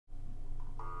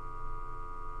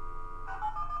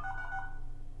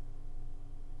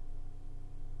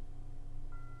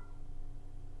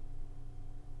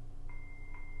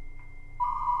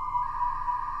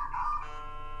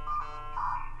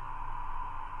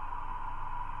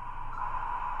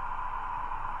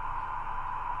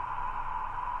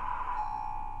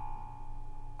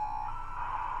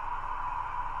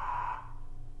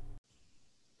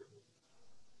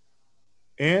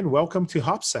and welcome to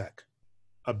Hopsack,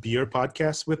 a beer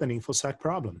podcast with an InfoSec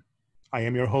problem. I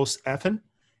am your host, Ethan,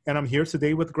 and I'm here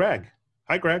today with Greg.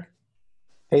 Hi, Greg.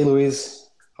 Hey,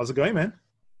 Louise. How's it going, man?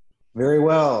 Very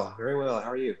well. Very well. How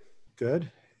are you?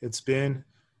 Good. It's been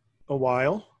a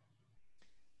while.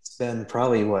 It's been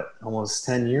probably, almost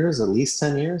 10 years, at least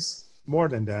 10 years? More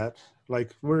than that.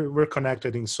 Like, we're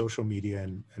connected in social media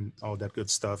and all that good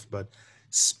stuff. But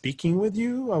speaking with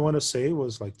you, I want to say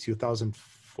was like 2004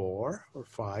 or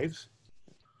 5.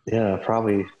 Yeah,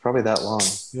 probably that long.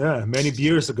 Yeah, many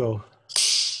beers ago.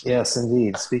 Yes,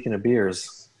 indeed. Speaking of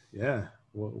beers. Yeah.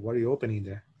 What are you opening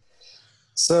there?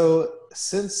 So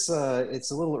since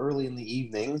it's a little early in the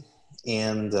evening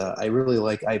and I really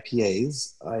like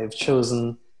IPAs, I've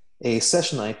chosen a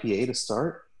session IPA to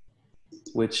start,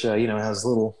 which, has a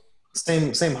little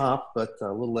same hop, but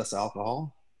a little less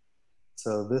alcohol.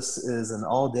 So this is an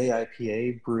all-day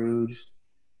IPA brewed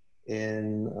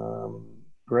in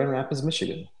Grand Rapids,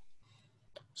 Michigan.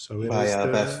 So it by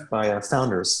is by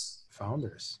Founders.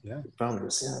 Founders, yeah.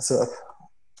 Founders, yeah. So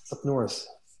up north.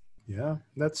 Yeah,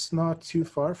 that's not too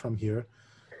far from here.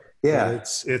 Yeah,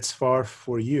 it's far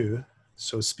for you.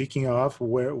 So speaking of,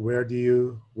 where do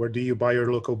you buy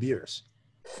your local beers?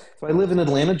 so I live in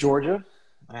Atlanta, Georgia.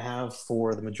 I have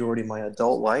for the majority of my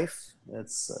adult life.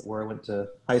 That's where I went to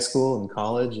high school and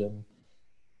college, and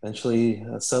eventually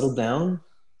settled down.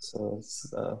 So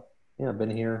it's I've been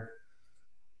here,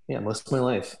 most of my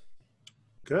life.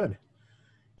 Good.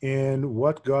 And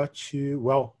what got you,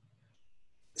 well,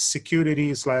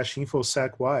 security /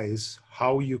 infosec wise,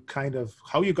 how you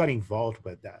got involved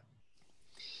with that?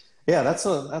 Yeah, that's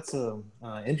a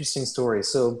interesting story.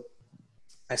 So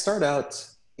I started out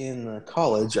in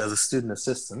college as a student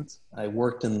assistant. I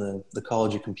worked in the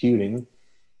College of Computing,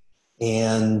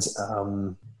 and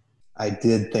I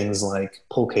did things like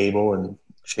pull cable and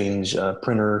change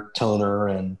printer toner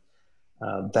and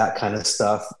that kind of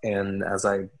stuff. And as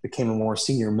I became a more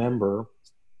senior member,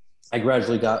 I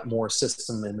gradually got more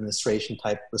system administration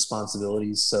type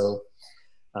responsibilities. So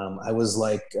I was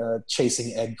like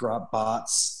chasing egg drop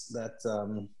bots that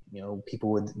people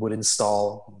would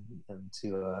install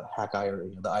to hack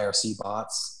the IRC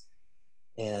bots,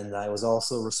 and I was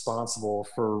also responsible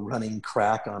for running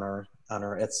crack on our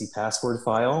Etsy password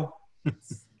file.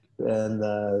 And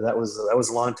that was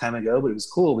a long time ago, but it was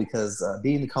cool because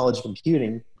being the College of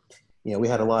Computing, we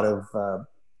had a lot of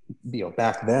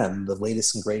back then the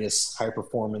latest and greatest high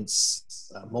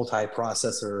performance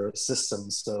multi-processor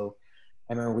systems. So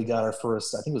I remember we got our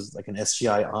first, I think it was like an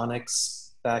SGI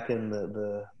Onyx back in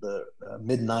the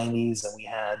mid 90s. And we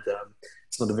had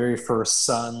some of the very first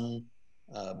Sun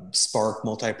Spark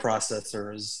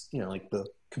multiprocessors, like the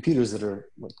computers that are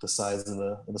like the size of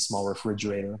a small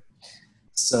refrigerator.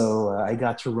 So I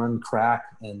got to run crack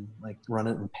and like run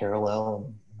it in parallel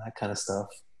and that kind of stuff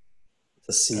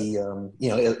to see,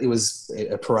 it was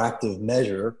a proactive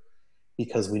measure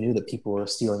because we knew that people were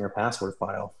stealing your password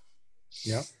file.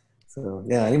 Yeah. So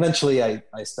yeah, and eventually I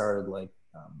started like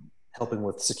helping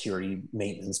with security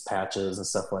maintenance patches and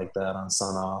stuff like that on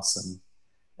Sonos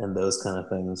and those kind of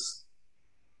things.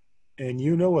 And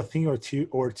you know a thing or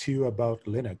two about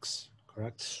Linux,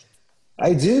 correct?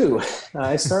 I do.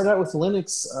 I started out with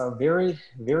Linux very,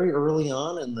 very early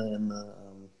on in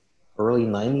the early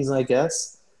 90s, I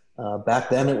guess. Back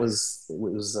then it was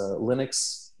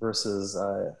Linux versus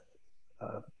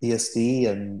BSD,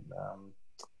 and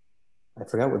I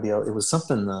forgot what it was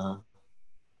something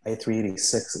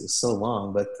i386. It was so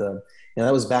long, but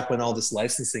that was back when all this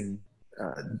licensing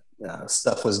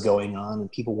stuff was going on,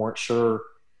 and people weren't sure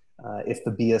if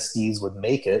the BSDs would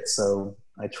make it. So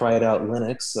I tried out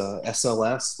Linux,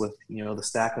 SLS with the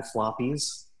stack of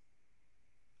floppies.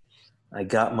 I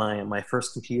got my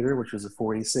first computer, which was a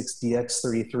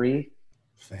 46DX33.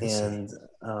 Fancy.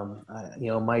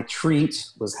 And my treat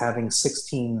was having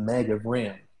 16 meg of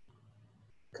RAM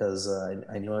because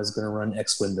I knew I was going to run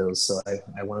X Windows, so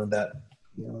I wanted that.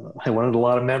 I wanted a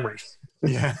lot of memory.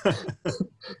 Yeah.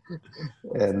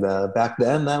 And back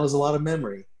then, that was a lot of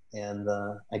memory. And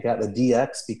I got the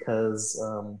DX because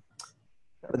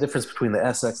the difference between the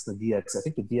SX and the DX, I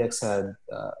think the DX had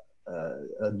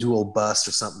a dual bus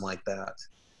or something like that.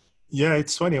 Yeah,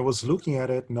 it's funny. I was looking at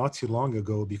it not too long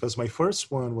ago because my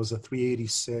first one was a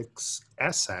 386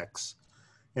 SX.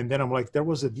 And then I'm like, there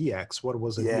was a DX. What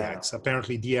was a DX?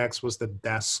 Apparently DX was the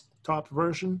desktop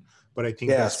version, but I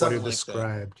think that's what you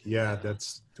described. That. Yeah,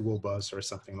 that's dual bus or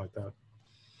something like that.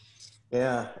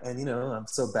 Yeah, and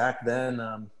so back then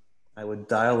I would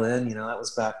dial in, that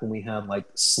was back when we had like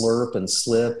Slurp and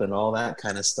Slip and all that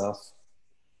kind of stuff.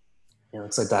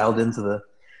 So I dialed into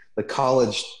the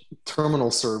college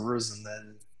terminal servers, and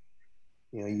then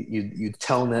you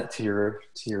telnet to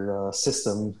your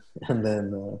system and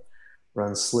then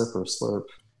run slip or slurp.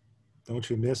 Don't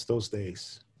you miss those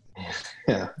days?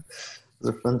 Yeah,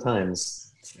 those are fun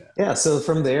times. Yeah. Yeah, so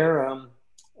from there,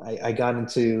 I got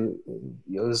into,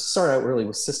 started out really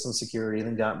with system security,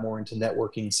 then got more into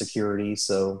networking security.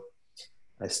 So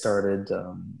I started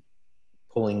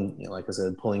pulling, like I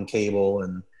said, pulling cable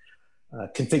and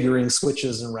configuring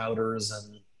switches and routers,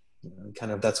 and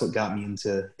kind of that's what got me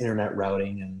into internet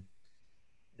routing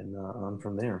and on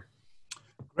from there.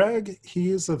 Greg, he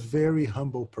is a very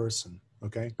humble person.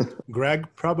 Okay, Greg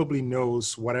probably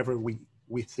knows whatever we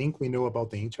think we know about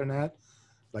the internet,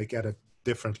 like at a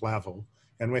different level.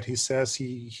 And when he says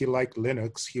he liked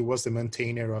Linux, he was the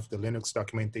maintainer of the Linux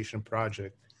documentation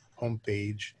project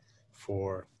homepage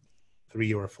for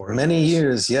 3 or 4 Many years.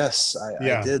 years, yes, I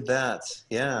Yeah. did that.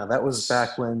 Yeah, that was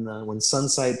back when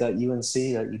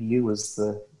sunsite.unc.edu was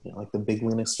like the big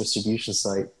Linux distribution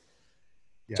site.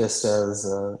 Yes. Just as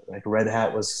like Red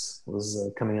Hat was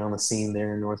coming on the scene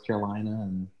there in North Carolina,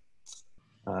 and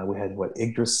we had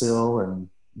Yggdrasil and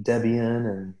Debian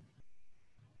and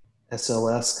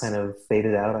SLS kind of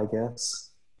faded out, I guess.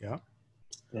 Yeah.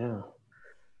 Yeah.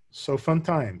 So fun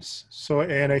times. So,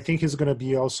 and I think he's going to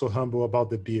be also humble about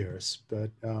the beers.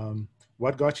 But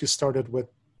what got you started with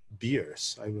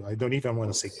beers? I don't even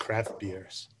want to say craft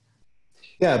beers.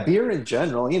 Yeah, beer in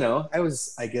general. I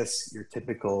was, I guess, your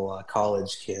typical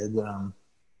college kid.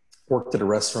 Worked at a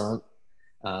restaurant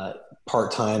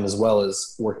part time as well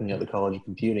as working at the College of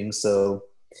Computing. So,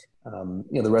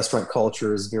 the restaurant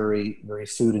culture is very, very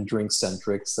food and drink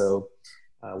centric. So,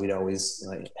 we'd always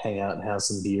hang out and have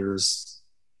some beers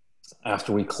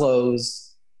after we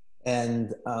closed.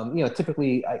 And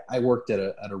typically I worked at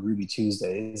a Ruby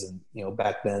Tuesdays, and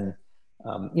back then,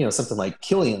 something like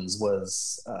Killian's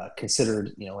was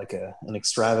considered, like an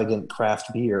extravagant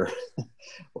craft beer,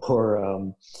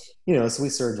 or so we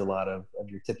served a lot of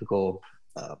your typical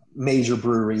major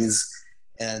breweries,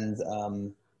 and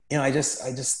I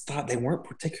just thought they weren't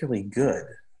particularly good.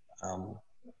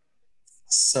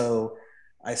 So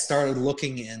I started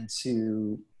looking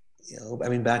into,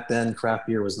 back then craft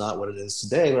beer was not what it is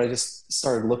today, but I just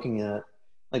started looking at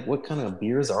like what kind of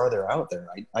beers are there out there.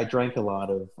 I drank a lot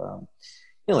of,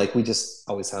 like we just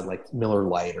always had like Miller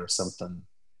Lite or something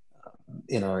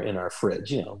in our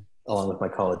fridge, along with my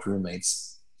college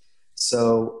roommates.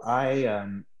 So I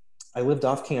lived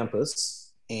off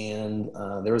campus, and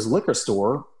there was a liquor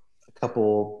store a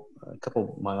couple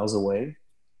miles away,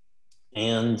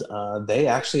 and they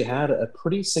actually had a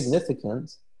pretty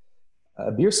significant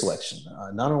beer selection,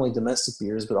 not only domestic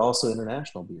beers but also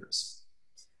international beers.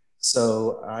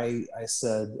 So I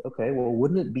said, okay, well,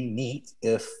 wouldn't it be neat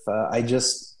if I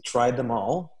just tried them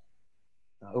all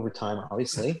over time,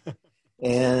 obviously.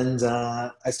 And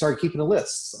I started keeping a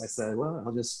list. I said, well,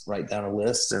 I'll just write down a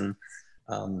list, and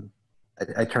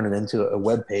I turned it into a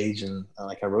web page, and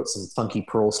I wrote some funky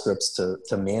Perl scripts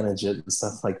to manage it and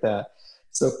stuff like that.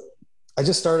 So I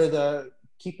just started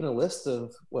keeping a list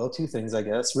of, well, two things, I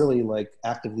guess, really like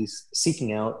actively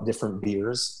seeking out different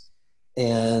beers,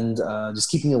 and just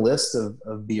keeping a list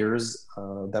of beers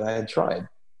that I had tried.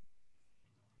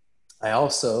 I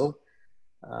also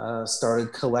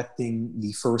started collecting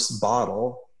the first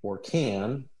bottle or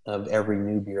can of every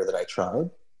new beer that I tried.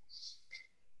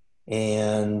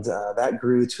 And that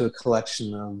grew to a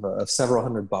collection of several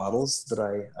hundred bottles that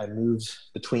I moved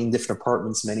between different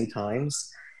apartments many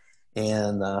times.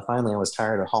 And finally, I was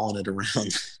tired of hauling it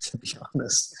around, to be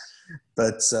honest.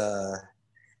 But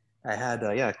I had,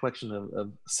 a collection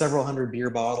of several hundred beer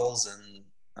bottles,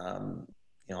 and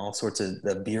all sorts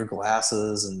of beer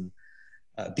glasses, and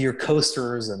beer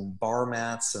coasters and bar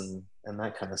mats and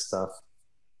that kind of stuff.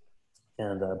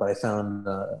 And but I found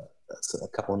a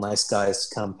couple of nice guys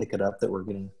to come pick it up that were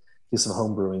going to do some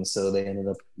home brewing, so they ended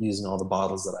up using all the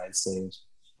bottles that I had saved.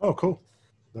 Oh, cool.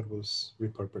 That was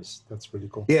repurposed. That's really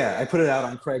cool. Yeah, I put it out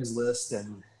on Craigslist,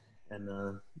 and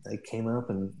they came up,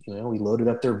 and we loaded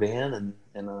up their van,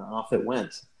 and off it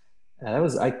went.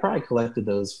 I probably collected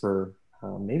those for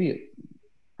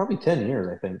probably 10 years,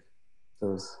 I think. So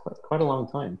it was quite a long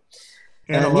time.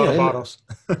 And a lot of bottles.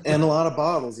 And a lot of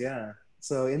bottles, yeah.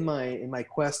 So in my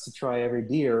quest to try every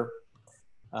beer,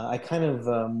 I kind of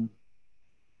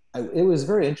it was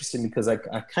very interesting because I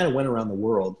kind of went around the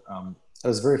world. I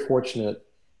was very fortunate,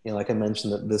 like I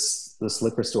mentioned, that this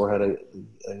liquor store had a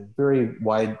very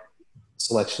wide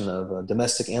selection of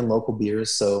domestic and local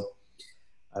beers. So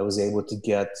I was able to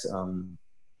get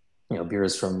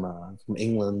beers from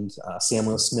England.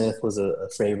 Samuel Smith was a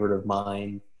favorite of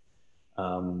mine,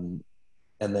 and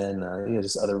then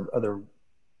just other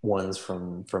ones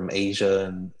from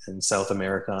Asia and South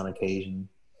America on occasion,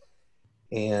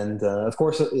 and of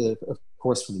course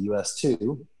from the U.S.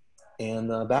 too.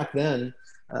 And back then,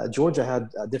 Georgia had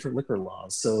different liquor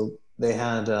laws, so they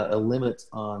had a limit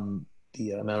on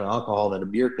the amount of alcohol that a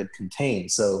beer could contain.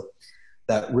 So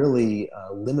that really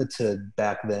limited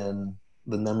back then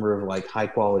the number of like high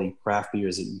quality craft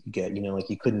beers that you could get. You know, like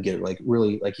you couldn't get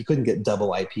you couldn't get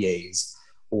double IPAs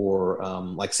or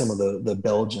like some of the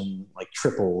Belgian like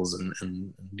triples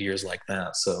and beers like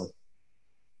that. So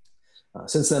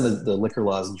since then, the liquor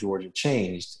laws in Georgia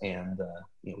changed, and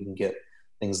we can get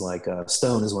things like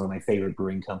Stone is one of my favorite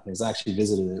brewing companies. I actually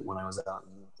visited it when I was out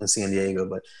in San Diego,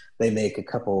 but they make a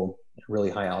couple really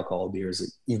high alcohol beers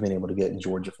that you've been able to get in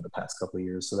Georgia for the past couple of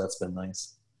years. So that's been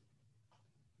nice.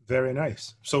 Very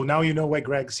nice. So now you know why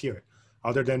Greg's here.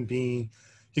 Other than being,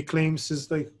 he claims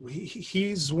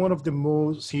he's one of the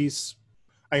most,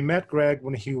 I met Greg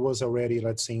when he was already,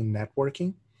 let's say,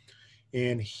 networking.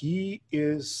 And he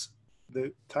is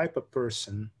the type of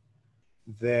person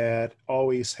that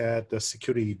always had the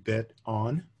security bit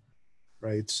on,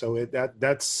 right? So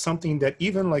that's something that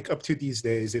even like up to these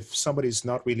days, if somebody's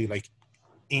not really like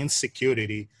in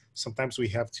security, sometimes we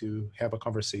have to have a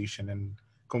conversation and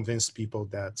convince people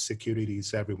that security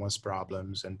is everyone's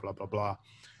problems and blah blah blah.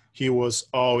 He was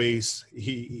always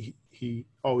he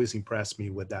always impressed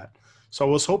me with that. So I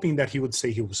was hoping that he would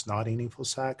say he was not in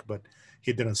InfoSec, but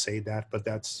he didn't say that. But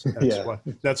that's Yeah.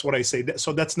 what I say.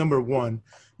 So that's number one.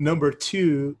 Number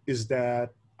two is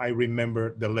that I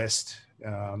remember the list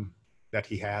that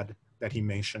he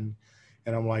mentioned,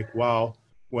 and I'm like, wow,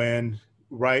 when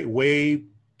right way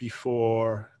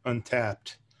before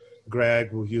Untappd,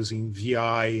 Greg was using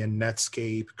VI and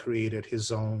Netscape, created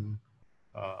his own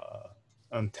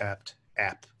Untappd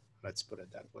app. Let's put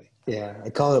it that way. Yeah, I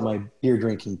call it my beer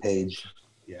drinking page.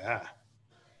 Yeah.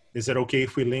 Is it okay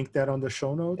if we link that on the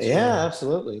show notes? Yeah,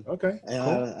 absolutely. Okay, And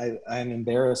cool. I'm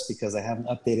embarrassed because I haven't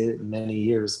updated it in many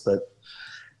years, but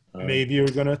Maybe you're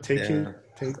gonna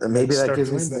maybe that start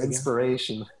gives me doing some that again.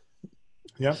 inspiration.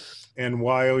 Yeah. And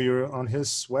while you're on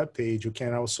his webpage, you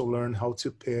can also learn how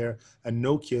to pair a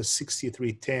Nokia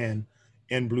 6310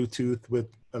 and Bluetooth with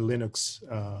a Linux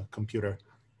computer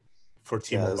for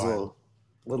Yeah, there's a T-Mobile.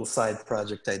 little side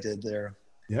project I did there.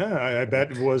 Yeah, I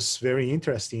bet it was very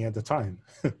interesting at the time.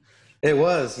 It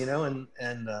was, it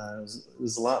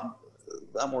was a lot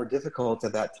more difficult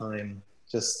at that time.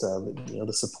 Just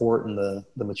the support and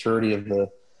the maturity of the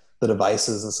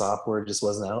devices and software just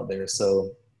wasn't out there.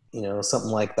 So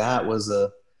something like that was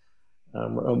a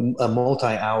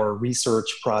multi-hour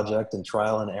research project and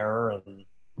trial and error, and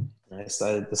I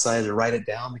decided to write it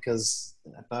down because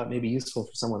I thought it may be useful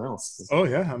for someone else. Oh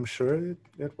yeah, I'm sure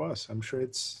it was. I'm sure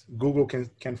it's Google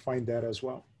can find that as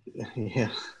well.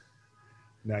 Yeah.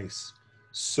 Nice.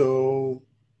 So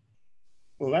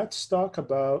let's talk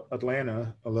about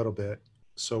Atlanta a little bit.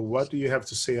 So what do you have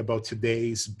to say about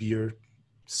today's beer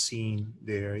scene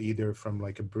there, either from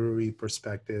like a brewery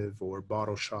perspective or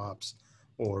bottle shops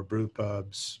or brew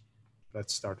pubs?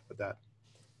 Let's start with that.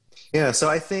 Yeah, so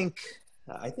I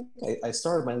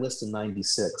started my list in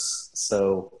 '96.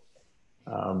 So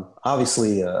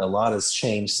obviously, a lot has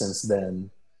changed since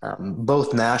then,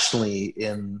 both nationally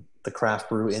in the craft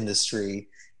brew industry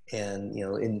and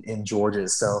in Georgia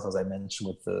itself, as I mentioned,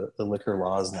 with the liquor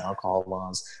laws and alcohol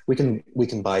laws. We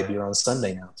can buy beer on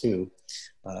Sunday now too.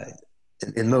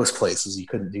 In most places, you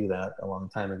couldn't do that a long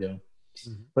time ago.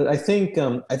 Mm-hmm. But I think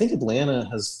Atlanta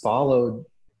has followed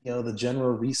the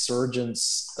general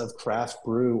resurgence of craft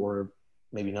brew, or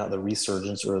maybe not the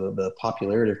resurgence or the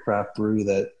popularity of craft brew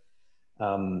that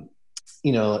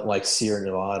like Sierra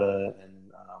Nevada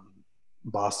and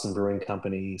Boston Brewing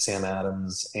Company, Sam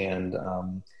Adams, and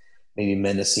maybe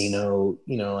Mendocino,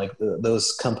 like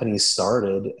those companies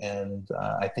started. And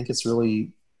I think it's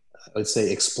really, I would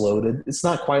say, exploded. It's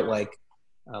not quite like,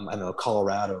 I don't know,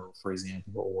 Colorado, for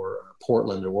example, or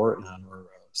Portland or Oregon or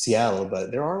Seattle,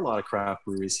 but there are a lot of craft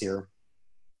breweries here.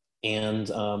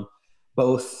 And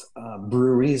both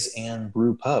breweries and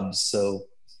brew pubs. So,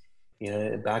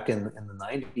 back in the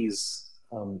 90s,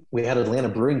 we had Atlanta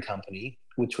Brewing Company,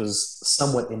 which was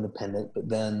somewhat independent, but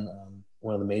then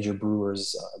one of the major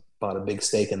brewers bought a big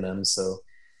stake in them, so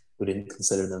we didn't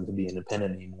consider them to be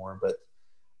independent anymore. But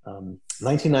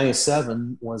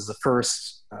 1997 was the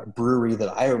first brewery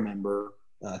that I remember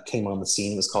came on the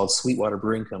scene. It was called Sweetwater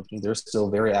Brewing Company. They're still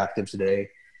very active today,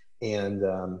 and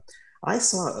I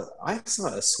saw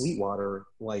a Sweetwater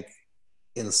like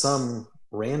in some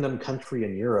random country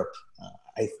in Europe.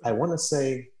 I want to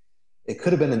say it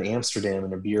could have been in Amsterdam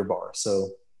in a beer bar.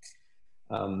 So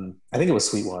I think it was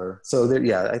Sweetwater. So there,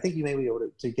 yeah, I think you may be able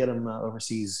to get them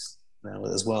overseas now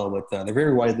as well. But they're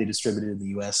very widely distributed in the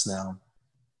U.S. now,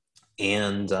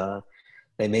 and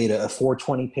they made a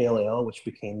 420 pale ale, which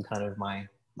became kind of my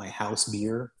house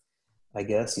beer, I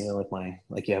guess. You know,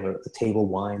 like you have a table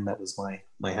wine. That was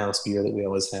my house beer that we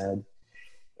always had.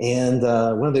 And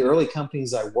one of the early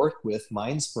companies I worked with,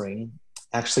 Mindspring,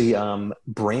 actually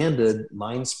branded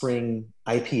Mindspring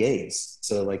IPAs.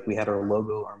 So like we had our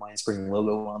logo, our Mindspring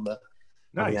logo on the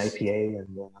Nice. IPA,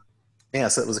 and yeah,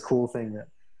 so it was a cool thing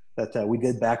that we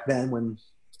did back then when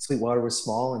Sweetwater was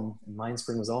small and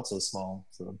Mindspring was also small.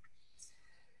 So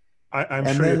I'm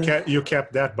and sure then you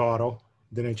kept that bottle,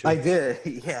 didn't I you?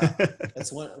 did, yeah.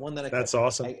 That's one that I kept. That's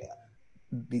awesome.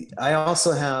 I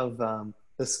also have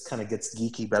this kind of gets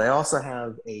geeky, but I also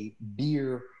have a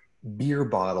beer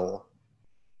bottle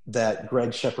that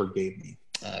Greg Shepard gave me.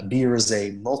 Beer is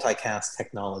a multicast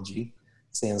technology.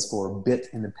 Stands for bit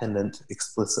independent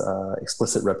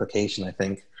explicit replication, I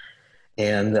think.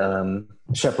 And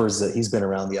Shepard's he's been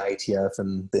around the IETF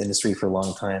and the industry for a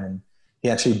long time, and he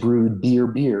actually brewed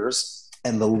beers,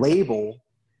 and the label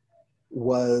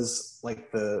was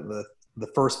like the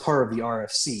first part of the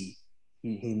RFC.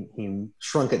 He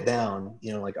shrunk it down.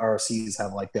 You know, like RFCs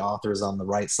have like the authors on the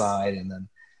right side, and then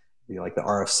like the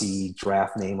RFC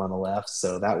draft name on the left.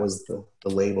 So that was the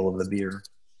label of the beer,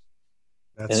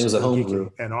 That's and it was a super homebrew.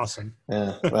 geeky and awesome.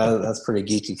 Yeah, well, that's pretty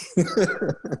geeky.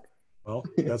 Well,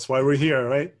 that's why we're here,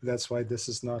 right? That's why this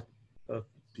is not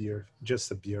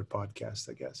just a beer podcast,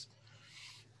 I guess.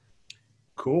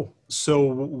 Cool. So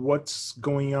what's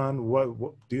going on? What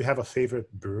do you have a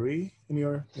favorite brewery in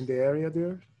the area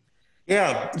there?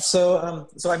 Yeah. So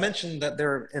I mentioned that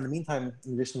there, in the meantime,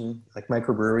 in addition, like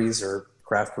microbreweries or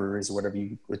craft breweries or whatever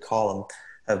you would call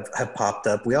them, have popped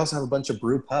up. We also have a bunch of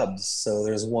brew pubs. So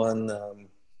there's one,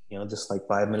 just like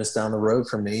 5 minutes down the road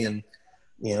from me, and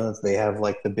they have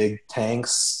like the big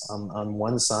tanks on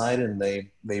one side, and they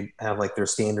have like their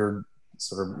standard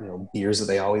sort of beers that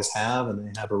they always have, and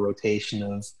they have a rotation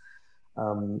of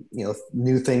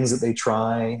new things that they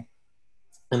try.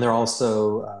 And they're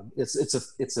also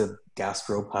it's a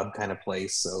gastro pub kind of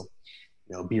place, so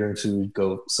beer and food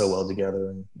go so well together,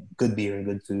 and good beer and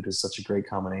good food is such a great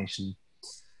combination.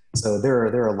 So there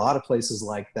are a lot of places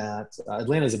like that.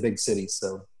 Atlanta's a big city,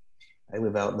 so I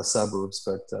live out in the suburbs,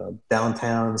 but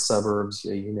downtown suburbs,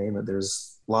 you name it,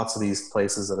 there's lots of these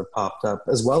places that have popped up,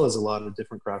 as well as a lot of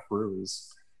different craft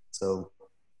breweries. So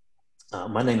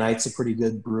Monday Night's a pretty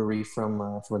good brewery from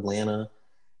Atlanta,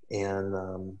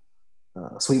 and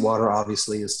Sweetwater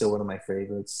obviously is still one of my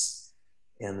favorites.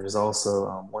 And there's also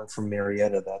one from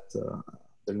Marietta that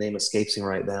their name escapes me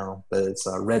right now, but it's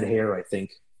Red Hair, I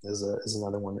think, is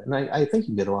another one. And I think you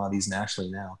can get a lot of these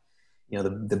nationally now.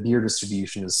 The beer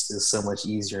distribution is so much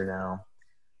easier now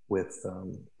with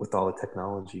all the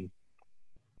technology.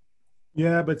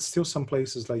 Yeah, but still some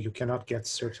places like you cannot get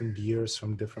certain beers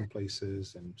from different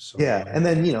places and so Yeah, on. and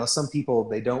then some people,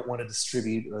 they don't want to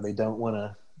distribute, or they don't want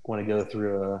to go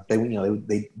through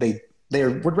they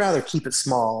would rather keep it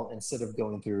small instead of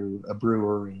going through a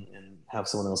brewer and have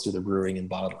someone else do the brewing and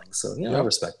bottling. So I Yep.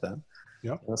 respect that.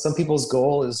 Yep. Some people's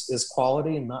goal is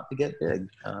quality and not to get big,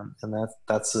 and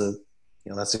that's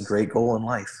a great goal in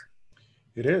life.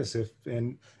 It is.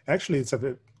 And actually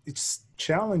it's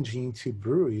challenging to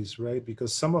breweries, right?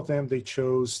 Because some of them they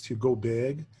chose to go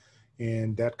big,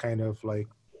 and that kind of like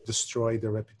destroyed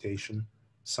their reputation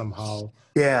somehow.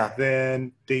 Yeah,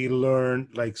 Then they learn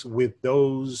like with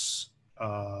those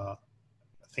uh,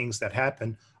 things that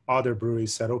happen, other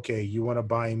breweries said, okay, you want to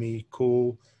buy me,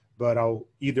 cool, but I'll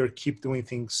either keep doing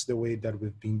things the way that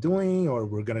we've been doing, or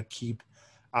we're going to keep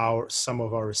some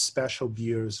of our special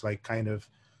beers like kind of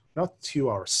not to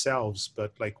ourselves,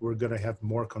 but like we're going to have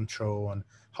more control on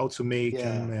how to make yeah,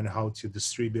 them and how to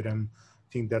distribute them. I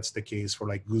think that's the case for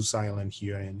like Goose Island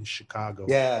here in Chicago,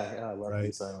 yeah. I love right?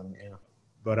 Goose Island. Yeah,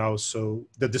 But also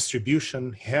the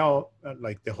distribution help,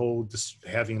 like the whole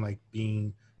having like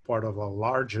being part of a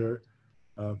larger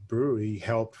brewery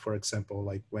helped. For example,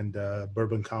 like when the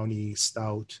Bourbon County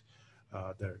Stout,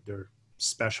 their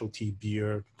specialty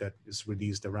beer that is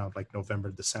released around like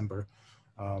November, December.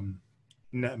 Um,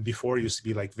 Before it used to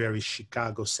be like very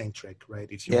Chicago centric, right?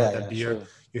 If you want that yeah, beer, sure.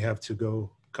 you have to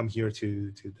come here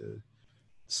to the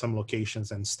some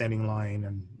locations and stand in line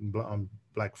and on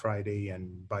Black Friday and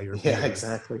buy your Yeah, beer.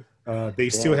 exactly. They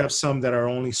still Yeah, have some that are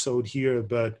only sold here,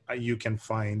 but you can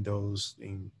find those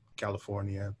in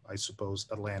California, I suppose,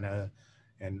 Atlanta,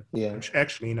 and yeah,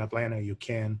 actually in Atlanta you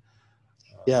can.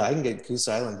 yeah. I can get Goose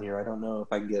Island here. I don't know if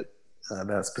I can get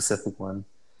that specific one,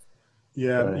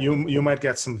 Yeah, but you might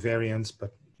get some variants,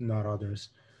 but not others.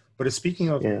 But speaking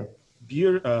of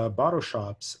beer bottle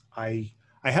shops, I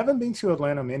haven't been to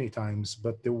Atlanta many times,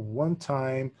 but the one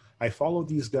time I followed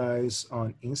these guys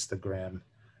on Instagram.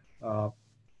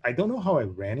 I don't know how I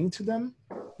ran into them,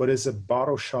 but it's a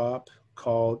bottle shop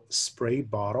called Spray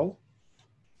Bottle.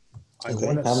 I Okay,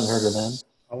 haven't heard of them.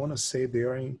 I want to say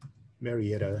they're in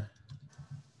Marietta,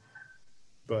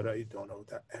 but I don't know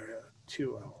that area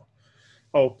too well.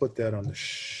 I'll put that on the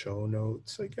show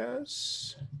notes, I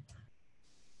guess.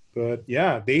 But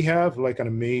yeah, they have like an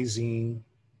amazing.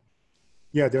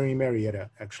 Yeah, they're in Marietta,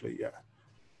 actually.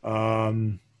 Yeah,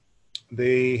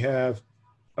 they have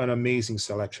an amazing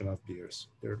selection of beers.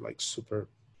 They're like super,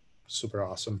 super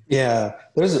awesome. Yeah,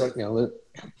 there's a,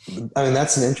 I mean,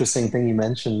 that's an interesting thing you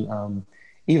mentioned.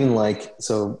 Even like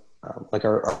so, like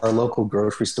our local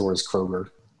grocery store is Kroger.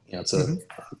 You know, it's a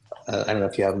I don't know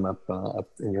if you have them up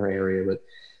in your area, but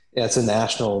yeah, it's a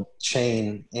national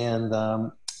chain, and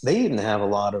they even have a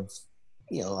lot of,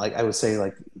 you know, like I would say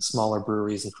like smaller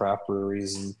breweries and craft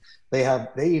breweries, and they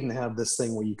even have this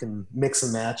thing where you can mix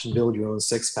and match and build your own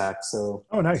 6-pack. So,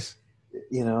 oh, nice.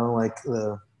 You know, like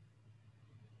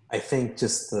I think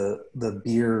just the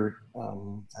beer, I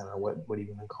don't know what do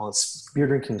you want to call it, beer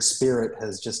drinking spirit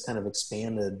has just kind of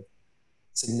expanded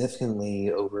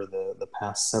significantly over the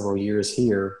past several years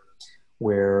here,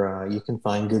 where you can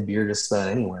find good beer just about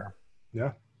anywhere.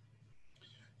 Yeah.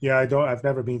 Yeah, I've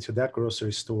never been to that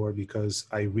grocery store because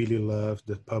I really love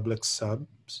the Publix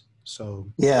subs.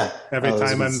 So yeah, every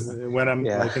time when I'm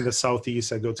like in the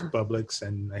Southeast, I go to Publix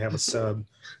and I have a sub,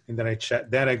 and then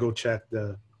I go check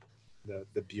the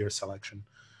beer selection.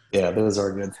 Yeah, those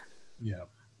are good. Yeah.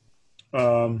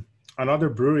 Another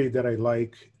brewery that I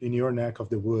like in your neck of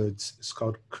the woods is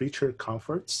called Creature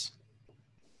Comforts.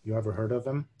 You ever heard of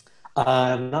them?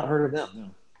 I've not heard of them.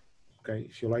 No. Okay,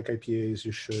 if you like IPAs,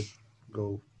 you should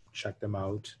go check them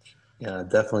out. Yeah,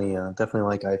 definitely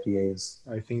like IPAs.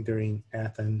 I think they're in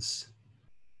Athens.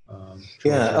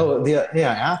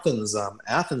 Athens.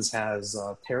 Athens has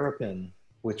Terrapin,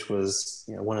 which was,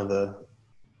 you know, one of the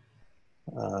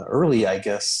early, I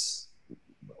guess,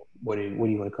 what do you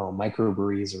want to call them,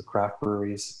 microbreweries or craft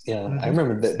breweries? Yeah, I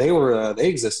remember that they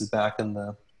existed back in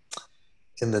the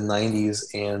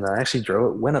 90s, and I actually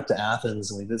went up to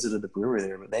Athens and we visited the brewery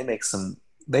there. But they make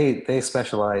they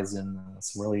specialize in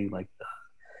some really like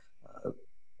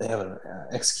they have an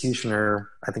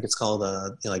executioner, I think it's called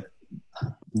like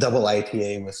double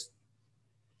IPA with,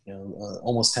 you know,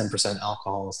 almost 10%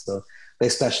 alcohol. So they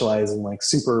specialize in like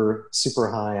super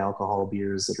high alcohol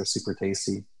beers that are super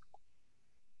tasty.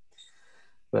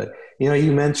 But, you know,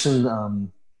 you mentioned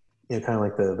you know, kind of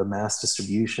like the mass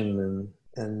distribution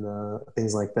and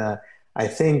things like that. I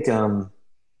think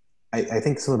I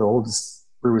think some of the oldest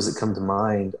brewers that come to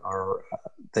mind are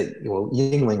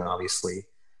Yuengling, obviously,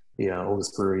 you know,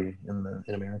 oldest brewery in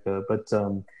America. But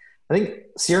I think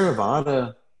Sierra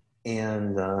Nevada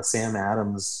and Sam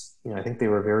Adams, you know, I think they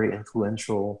were very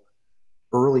influential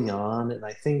early on, and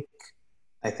I think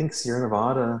Sierra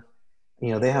Nevada,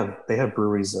 you know, they have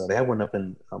breweries. They have one up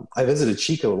in. I visited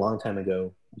Chico a long time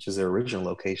ago, which is their original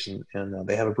location, and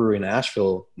they have a brewery in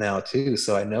Asheville now too.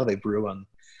 So I know they brew on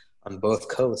both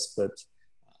coasts, but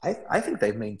I think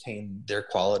they've maintained their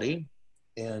quality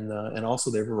and also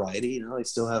their variety. You know, they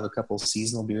still have a couple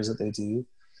seasonal beers that they do,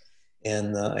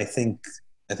 and I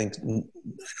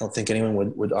don't think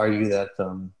anyone would argue that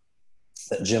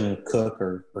that Jim Cook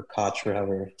or Koch, or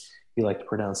however you like to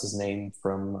pronounce his name,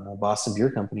 from Boston Beer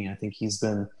Company. I think he's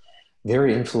been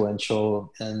very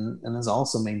influential and has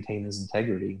also maintained his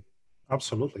integrity.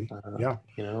 Absolutely. Yeah.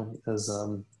 You know, as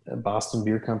Boston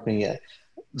Beer Company.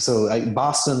 So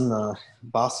Boston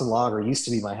Lager used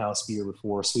to be my house beer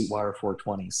before Sweetwater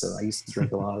 420. So I used to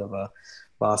drink a lot of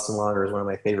Boston Lager as one of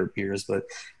my favorite beers. But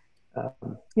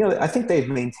you know, I think they've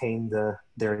maintained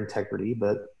their integrity,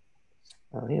 but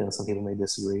you know, some people may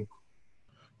disagree.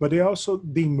 But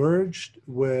they merged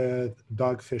with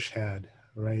Dogfish Head,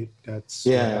 right? That's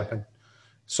what happened.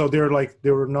 So they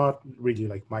were not really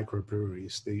like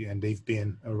microbreweries. They've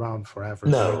been around forever.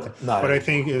 No, but I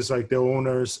think it's like the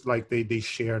owners, like they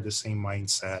share the same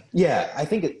mindset. Yeah, I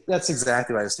think that's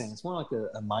exactly what I was saying. It's more like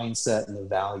a mindset and a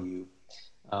value.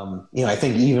 You know, I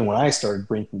think even when I started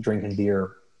drinking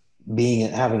beer,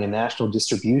 having a national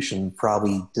distribution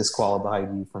probably disqualified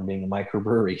you from being a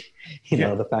microbrewery. You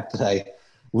know, the fact that I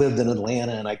lived in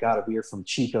Atlanta and I got a beer from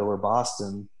Chico or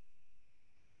Boston,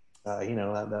 you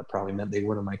know, that probably meant they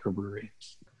weren't a microbrewery.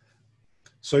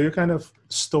 So you kind of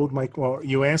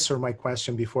you answered my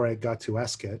question before I got to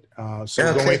ask it.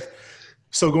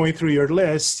 Going through your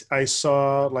list, I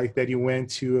saw like that you went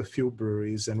to a few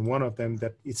breweries, and one of them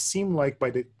that it seemed like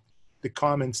the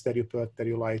comments that you put that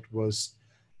you liked was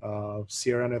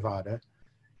Sierra Nevada.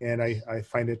 And I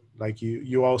find it like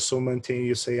you also maintain,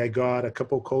 you say, I got a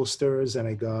couple coasters and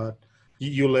I got,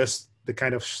 you list the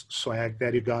kind of swag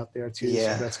that you got there too. So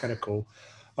Yeah. that's kind of cool.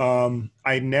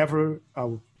 I never,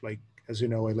 like, as you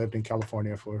know, I lived in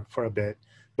California for a bit,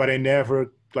 but I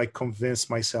never like convinced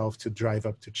myself to drive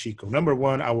up to Chico. Number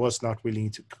one, I was not really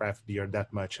into craft beer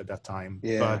that much at that time,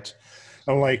 Yeah. but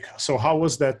I'm like, so how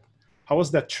was that? How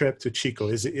was that trip to Chico?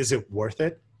 Is it worth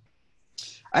it?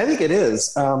 I think it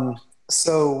is.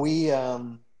 So we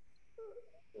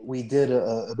did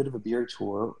a bit of a beer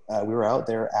tour. We were out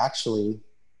there actually,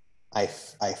 I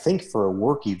think for a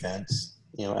work event,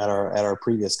 at our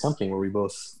previous company where we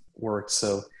both worked.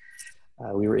 So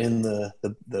we were in the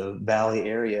Valley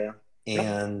area, Yep.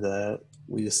 and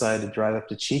we decided to drive up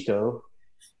to Chico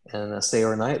and stay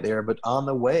overnight there. But on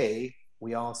the way,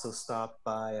 we also stopped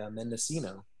by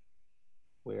Mendocino,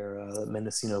 where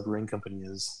Mendocino Brewing Company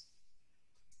is.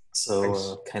 So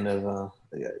Nice.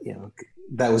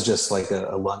 that was just like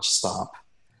a lunch stop.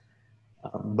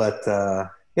 But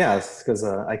yeah, because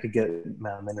I could get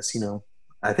Mendocino.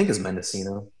 I think it's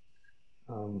Mendocino.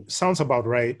 Sounds about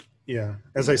right. Yeah.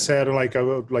 As I Yeah, said, like I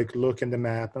would like look in the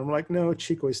map and I'm like, no,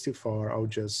 Chico is too far. I'll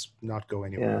just not go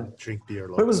anywhere yeah. and drink beer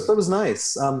But locally. it was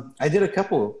nice. I did a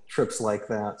couple trips like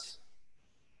that.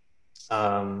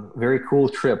 Very cool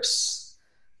trips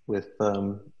with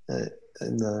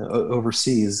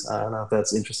overseas. I don't know if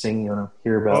that's interesting. You want to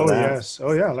hear about Oh that? yes.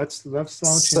 Oh yeah. Let's launch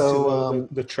into So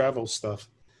the travel stuff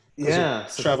because you yeah,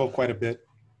 so travel quite a bit.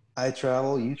 I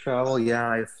travel, you travel.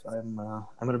 Yeah, I'm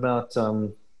at about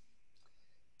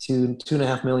two and a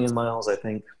half million miles, I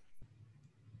think,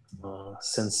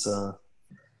 since the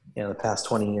past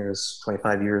 20 years,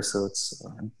 25 years. So it's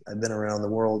I've been around the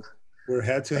world We're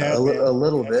head to head, a man.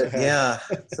 little Head to bit. head. Yeah.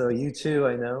 So you too,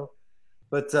 I know.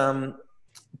 But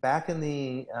back in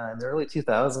the early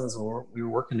 2000s, when we were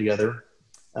working together,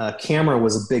 camera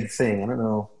was a big thing. I don't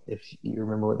know if you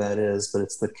remember what that is, but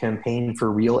it's the campaign for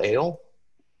real ale.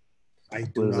 I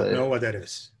do Was not know what that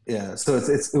is. Yeah. So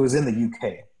it was in the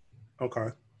UK. Okay.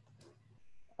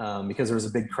 Because there was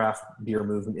a big craft beer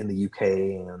movement in the UK,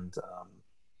 and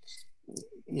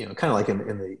kind of like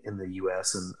in the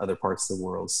US and other parts of the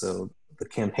world. So the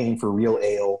campaign for real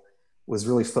ale was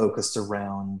really focused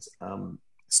around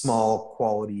small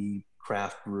quality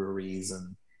craft breweries,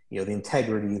 and the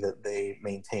integrity that they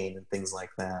maintain and things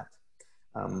like that.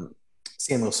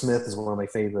 Samuel Smith is one of my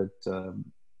favorite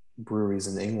breweries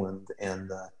in England,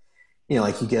 and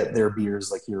like you get their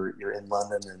beers like you're in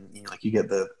London, and like you get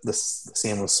the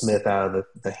Samuel Smith out of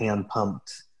the hand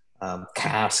pumped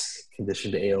cask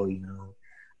conditioned ale,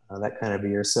 that kind of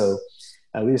beer. So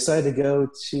we decided to go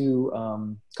to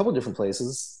a couple of different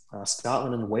places,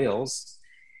 Scotland and Wales,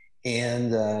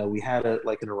 and we had an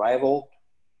arrival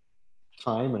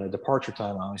time and a departure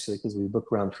time, obviously, because we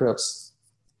booked round trips,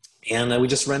 and we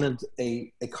just rented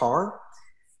a car,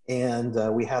 and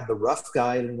we had the rough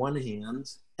guide in one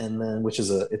hand, and then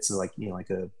it's like like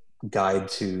a guide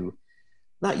to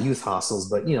not youth hostels,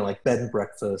 but like bed and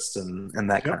breakfast and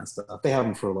that kind Yep. of stuff. They have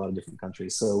them for a lot of different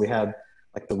countries. So we had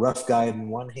like the rough guide in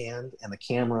one hand and the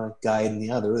camera guide in the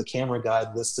other. The camera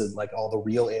guide listed like all the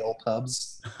real ale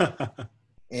pubs.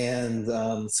 And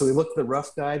so we looked at the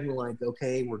rough guide and we're like,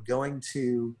 okay, we're going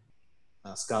to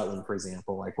Scotland, for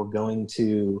example. Like we're going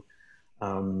to,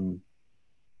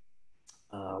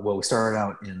 we started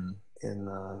out in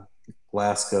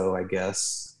Glasgow, I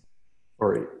guess,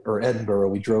 or Edinburgh.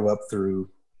 We drove up through,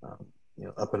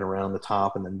 up and around the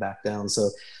top and then back down. So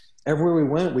everywhere we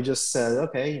went, we just said,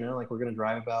 okay, like we're going to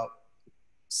drive about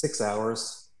 6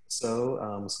 hours.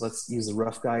 So let's use the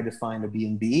rough guide to find a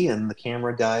B&B and the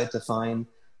camera guide to find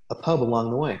a pub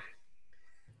along the way.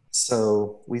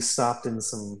 So we stopped in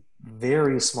some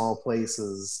very small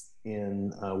places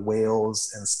in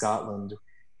Wales and Scotland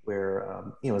where,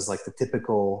 it was like the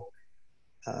typical,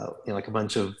 like a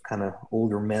bunch of kind of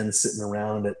older men sitting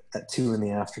around at 2 in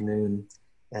the afternoon.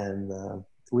 And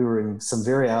we were in some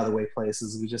very out of the way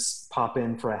places. We just pop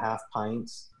in for a half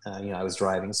pint. I was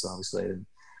driving, so obviously I didn't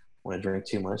want to drink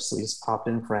too much. So we just popped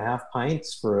in for a half pint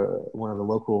for one of the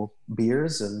local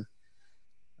beers, and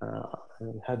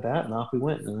had that, and off we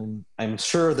went. And I'm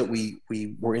sure that we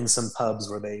were in some pubs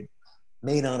where they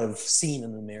may not have seen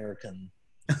an American,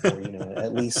 or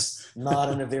at least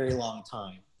not in a very long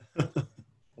time.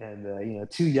 And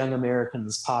 2 young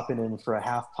Americans popping in for a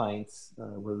half pint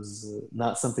was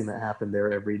not something that happened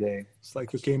there every day. It's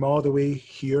like you came all the way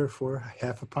here for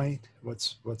half a pint.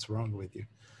 What's wrong with you?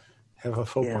 Have a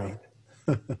full Yeah.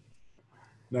 pint.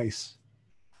 Nice.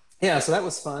 Yeah, so that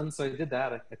was fun. So I did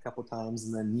that a couple times,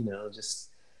 and then just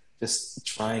just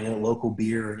trying a local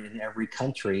beer in every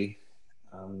country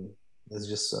is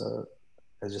just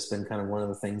has just been kind of one of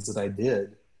the things that I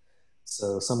did.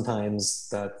 So sometimes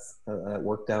that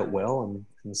worked out well,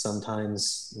 and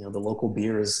sometimes the local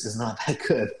beer is not that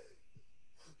good.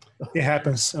 It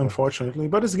happens, unfortunately,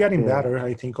 but it's getting Yeah. better,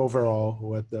 I think, overall.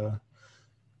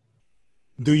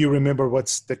 Do you remember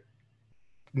what's the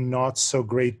not so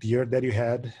great beer that you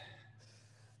had?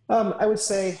 I would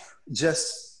say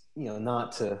just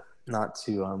not to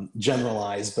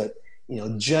generalize, but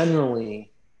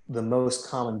generally the most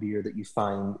common beer that you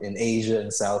find in Asia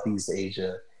and Southeast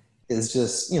Asia is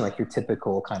just like your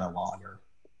typical kind of lager.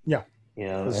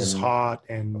 Yeah, because it's And hot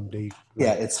and they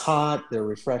yeah, like it's hot. They're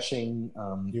refreshing.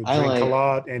 you I drink a like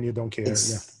lot and you don't care.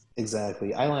 Yeah,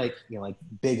 exactly. I like like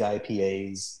big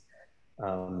IPAs,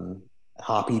 um,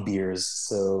 hoppy beers.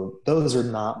 So those are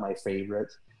not my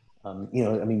favorite. I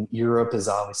mean, Europe is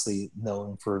obviously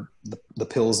known for the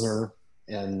Pilsner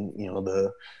and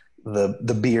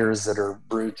the beers that are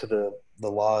brewed to the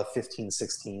law of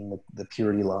 1516, the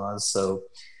purity laws. So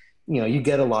you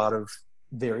get a lot of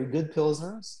very good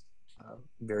Pilsners,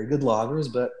 very good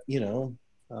lagers, but and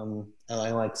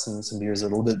I like some beers that are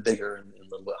a little bit bigger and a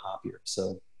little bit hoppier.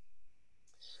 So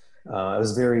I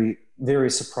was very, very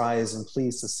surprised and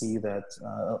pleased to see that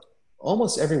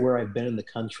almost everywhere I've been in the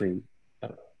country,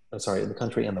 I'm sorry, in the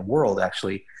country and the world,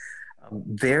 actually,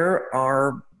 there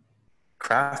are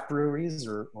craft breweries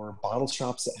or bottle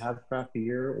shops that have craft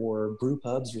beer or brew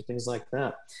pubs or things like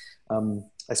that.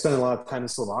 I spent a lot of time in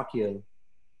Slovakia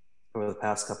over the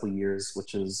past couple of years,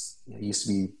 which is used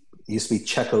to be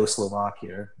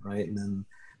Czechoslovakia, right? And then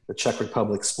the Czech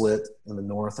Republic split in the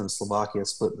north and Slovakia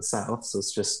split in the south. So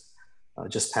it's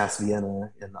just past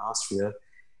Vienna in Austria.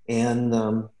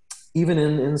 And even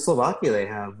in Slovakia, they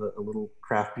have a little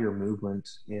craft beer movement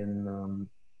in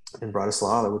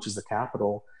Bratislava, which is the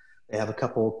capital. They have a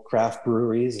couple craft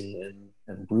breweries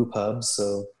and brew pubs.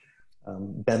 So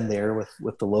been there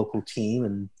with the local team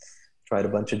and tried a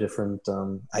bunch of different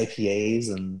IPAs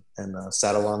and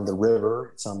sat along the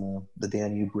river. It's on the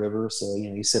Danube River. So,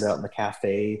 you sit out in the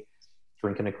cafe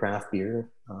drinking a craft beer,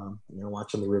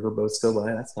 watching the river boats go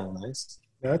by. That's kind of nice.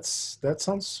 that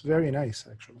sounds very nice,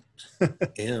 actually.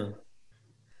 Yeah.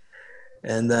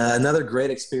 And another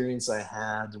great experience I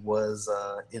had was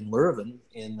in Leuven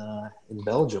in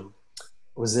Belgium.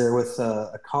 I was there with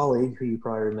a colleague who you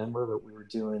probably remember, but we were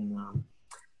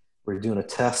doing a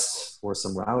test for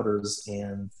some routers,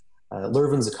 and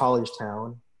Leuven's a college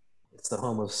town. It's the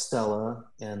home of Stella,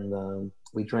 and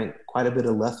we drank quite a bit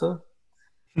of Leffe.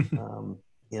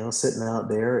 Sitting out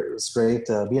there, it was great.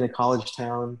 Being a college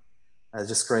town,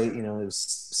 just great. It was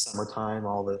summertime.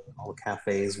 All the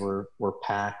cafes were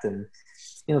packed, and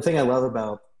the thing I love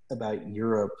about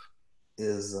Europe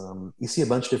is you see a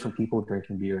bunch of different people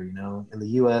drinking beer. In the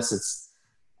U.S.,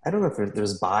 I don't know if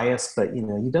there's bias, but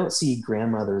you don't see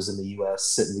grandmothers in the U.S.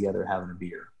 sitting together having a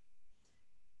beer.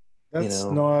 That's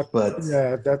not, But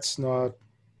yeah, that's not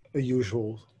a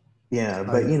usual yeah, kind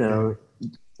but of thing.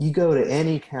 you go to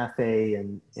any cafe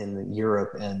in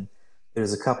Europe, and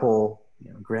there's a couple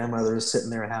grandmothers sitting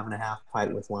there having a half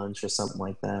pint with lunch or something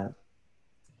like that.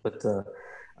 But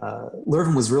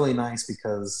Leuven was really nice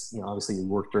because obviously we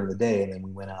worked during the day and then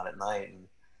we went out at night,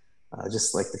 and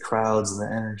just like the crowds and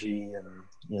the energy and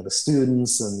the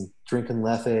students and drinking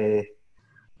Leffe,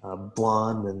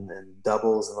 blonde and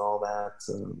doubles and all that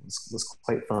was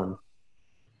quite fun.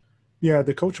 Yeah,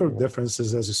 the cultural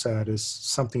differences, as you said, is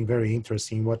something very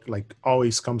interesting. What like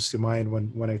always comes to mind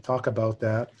when I talk about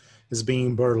that is being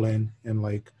in Berlin, and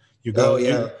like you Oh go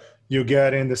yeah, you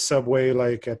get in the subway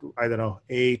like at, I don't know,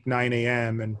 8 9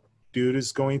 a.m. and dude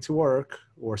is going to work,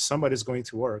 or somebody's going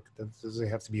to work. That doesn't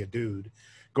have to be a dude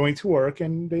going to work,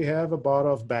 and they have a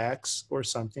bottle of Bax or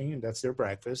something, and that's their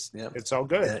breakfast. yeah, It's all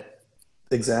good. yeah,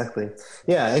 exactly.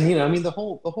 Yeah, and I mean the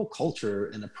whole culture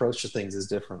and approach to things is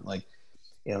different. Like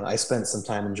I spent some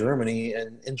time in Germany,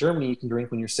 and in Germany you can drink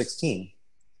when you're 16.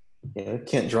 You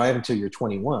can't drive until you're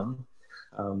 21,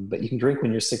 but you can drink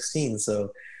when you're 16.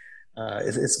 So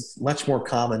it's much more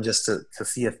common just to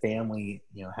see a family,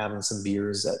 having some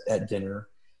beers at dinner.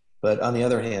 But on the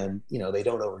other hand, they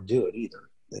don't overdo it either.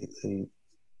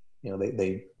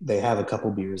 They have a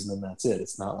couple beers and then that's it.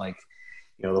 It's not like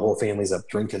the whole family's up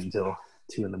drinking until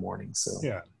 2 in the morning. So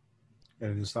Yeah.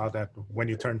 And it's not that when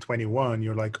you turn 21,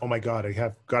 you're like, oh my God, I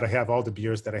have got to have all the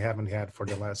beers that I haven't had for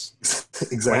the last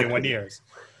 21 exactly. years.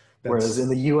 Whereas That's in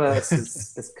the U.S.,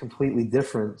 it's completely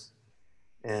different,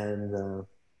 and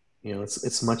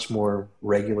it's much more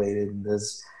regulated. And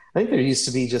I think there used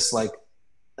to be just like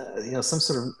some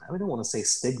sort of, I don't want to say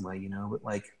stigma, but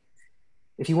like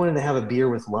if you wanted to have a beer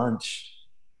with lunch,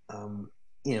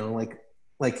 you know,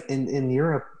 like in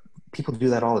Europe, people do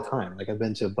that all the time. Like I've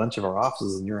been to a bunch of our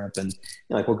offices in Europe, and you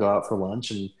know, like we'll go out for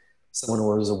lunch, and someone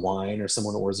orders a wine or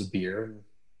someone orders a beer, and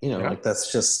you know, Yeah. like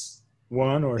that's just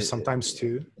One or sometimes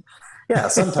two. yeah,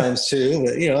 sometimes two,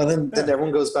 but you know, and then Yeah.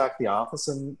 everyone goes back to the office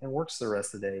and works the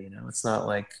rest of the day. You know, it's not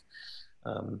like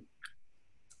um,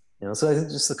 you know, so I think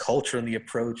just the culture and the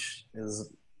approach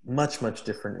is much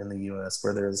different in the U.S.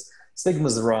 where there's stigma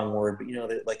is the wrong word, but you know,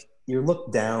 that like you're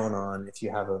looked down on if you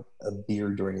have a beer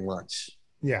during lunch,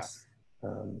 Yeah.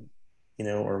 um, you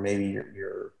know, or maybe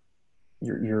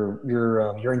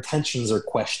your intentions are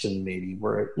questioned, maybe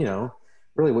where you know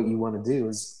really what you want to do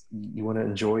is you want to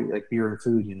enjoy like beer and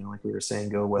food, you know, like we were saying,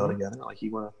 go well Mhm. together. Like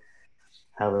you want to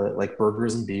have a like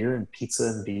burgers and beer and pizza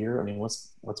and beer. I mean,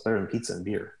 what's better than pizza and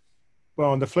beer?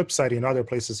 Well, on the flip side, in other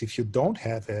places, if you don't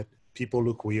have it, people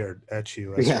look weird at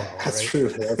you as Yeah, well, that's right? true.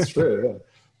 That's true.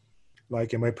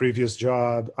 Like in my previous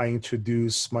job, I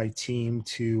introduced my team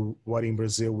to what in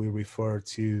Brazil we refer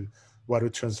to what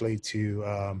would translate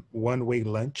to one-way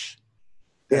lunch.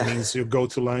 That Yeah. means you go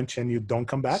to lunch and you don't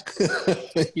come back,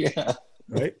 Yeah.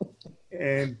 right?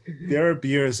 And there are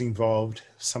beers involved.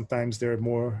 Sometimes there are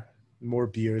more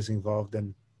beers involved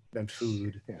than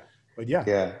food. Yeah. But yeah,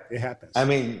 Yeah. it I happens.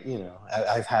 mean, you know,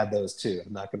 I've had those too.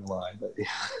 I'm not going to lie, but yeah.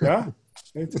 Yeah.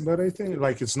 But I think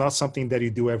like it's not something that you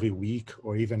do every week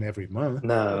or even every month.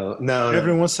 No, no,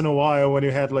 Every no. once in a while, when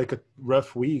you had like a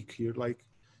rough week, you're like,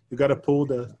 you got to pull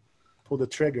the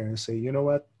trigger and say, you know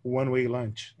what, one-way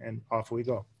lunch, and off we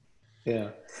go.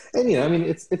 Yeah. And you know, I mean,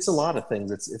 it's a lot of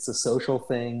things. It's a social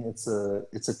thing. It's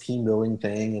a team building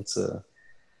thing. It's a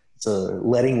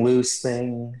letting loose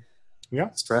thing. Yeah.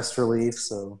 Stress relief.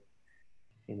 So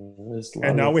you know, there's a And lot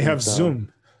of now we have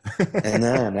different. Zoom. And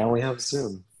now we have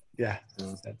Zoom. Yeah, So,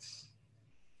 that's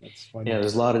that's yeah, funny.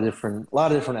 there's a lot of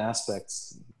different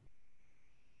aspects.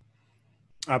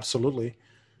 Absolutely.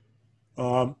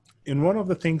 Um, in one of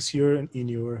the things here in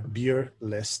your beer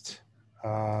list,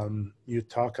 you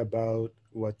talk about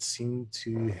what seemed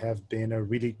to have been a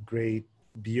really great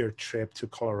beer trip to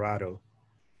Colorado.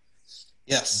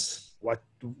 Yes.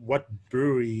 What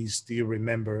breweries do you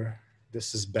remember?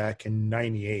 This is back in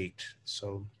 '98.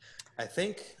 So I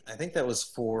think that was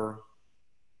for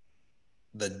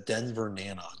the Denver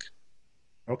Nanog.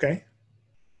 okay.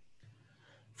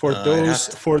 I'd have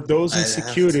to. For those in I'd have to.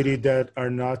 security that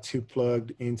are not too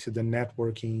plugged into the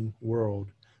networking world,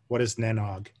 what is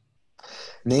NANOG?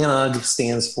 NANOG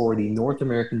stands for the North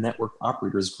American Network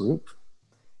Operators Group,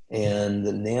 and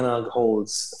NANOG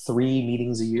holds 3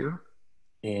 meetings a year,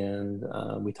 and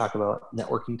we talk about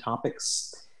networking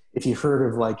topics. If you've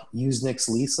heard of like Usenix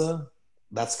Lisa,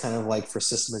 that's kind of like for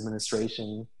system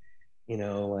administration. You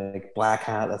know, like Black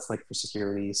Hat, that's like for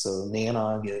security. So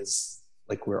NANOG is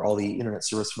like where all the internet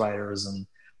service providers and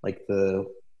like the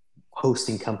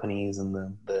hosting companies and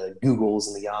the Googles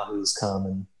and the Yahoos come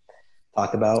and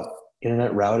talk about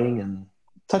internet routing and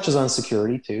touches on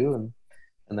security too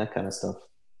and that kind of stuff.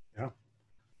 Yeah.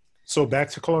 So back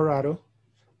to Colorado.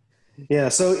 Yeah.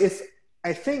 So if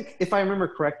I remember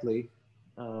correctly,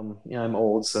 you know, I'm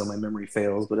old, so my memory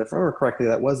fails, but if I remember correctly,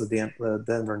 that was the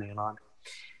Denver Nanog.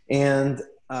 And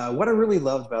what I really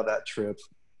loved about that trip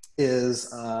is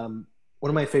one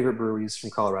of my favorite breweries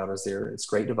from Colorado is there. It's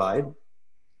Great Divide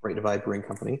Brewing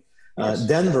Company. Nice.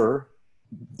 Denver,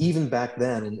 even back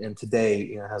then and today,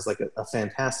 you know, has like a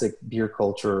fantastic beer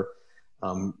culture,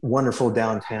 wonderful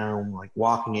downtown, like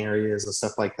walking areas and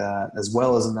stuff like that, as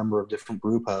well as a number of different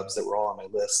brew pubs that were all on my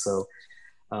list. So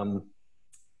um,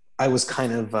 I was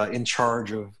kind of in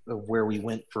charge of where we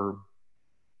went for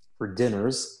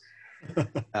dinners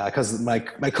because my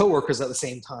coworkers at the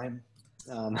same time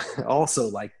also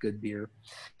like good beer.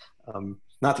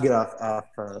 Not to get off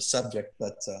subject,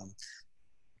 but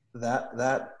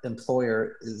that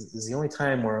employer is the only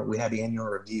time where we had annual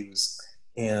reviews,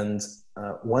 and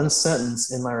one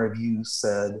sentence in my review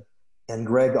said, "And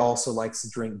Greg also likes to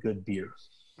drink good beer."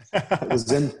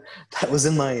 That was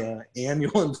in my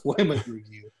annual employment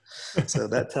review. So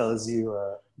that tells you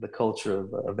the culture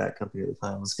of that company at the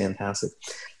time was fantastic.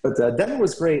 But Denver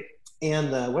was great,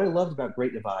 and what I loved about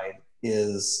Great Divide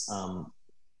is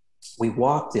we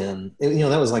walked in. You know,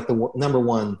 that was like the number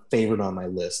one favorite on my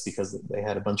list because they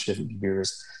had a bunch of different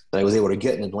beers that I was able to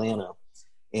get in Atlanta.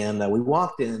 And we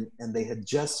walked in, and they had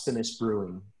just finished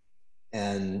brewing,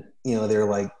 and you know they're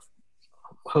like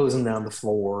hosing down the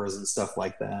floors and stuff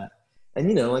like that. And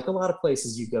you know, like a lot of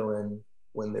places you go in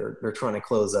when they're trying to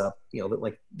close up, you know,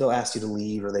 like they'll ask you to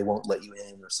leave or they won't let you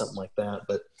in or something like that.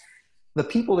 But the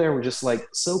people there were just like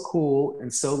so cool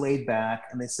and so laid back,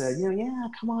 and they said, you know, yeah,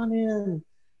 come on in.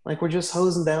 like we're just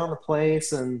hosing down the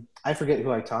place, and I forget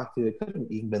who I talked to. It could have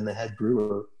even been the head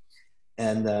brewer,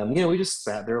 and we just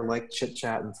sat there like chit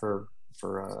chatting for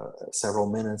several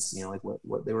minutes. Like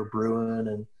what they were brewing,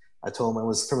 and I told them I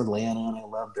was from Atlanta and I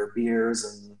loved their beers,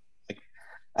 and like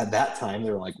at that time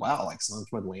they were like, "Wow, like someone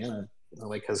from Atlanta,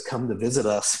 like has come to visit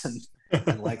us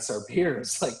and likes our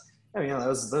beers." Like, I mean, that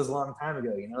was a long time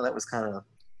ago. That was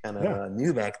Yeah.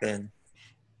 new back then.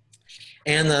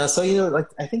 And so like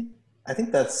I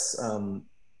think that's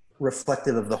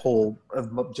reflective of the whole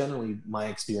of generally my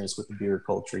experience with the beer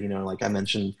culture. Like I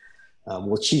mentioned,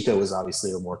 well, Chico was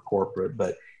obviously a more corporate,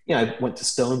 but I went to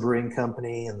Stone Brewing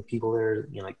Company, and the people there,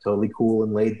 like totally cool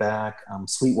and laid back.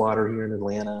 Sweetwater here in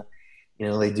Atlanta,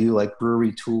 they do like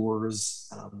brewery tours,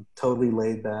 totally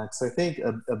laid back. So I think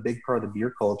a big part of the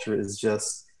beer culture is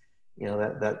just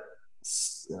that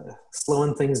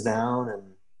slowing things down,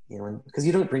 and because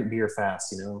you don't drink beer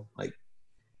fast, like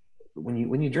when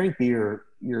you drink beer,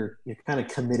 you're kind of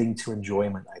committing to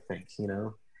enjoyment. I think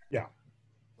Yeah.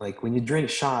 like when you drink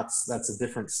shots, that's a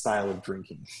different style of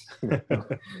drinking.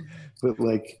 But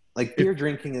like It beer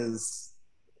drinking it's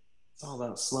all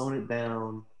about slowing it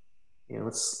down.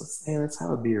 Let's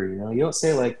have a beer. You don't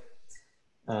say like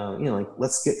like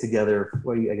let's get together.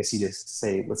 Well, I guess you just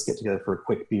say let's get together for a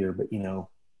quick beer, but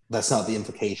that's not the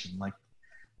implication. Like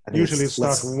I think usually it's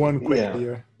it's not one quick yeah,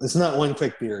 beer. it's not one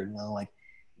quick beer. Like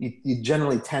you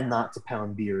generally tend not to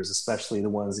pound beers, especially the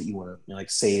ones that you want to like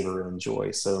savor and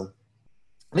enjoy. So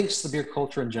I think just the beer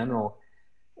culture in general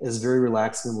is very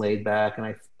relaxed and laid back,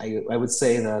 and I would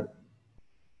say that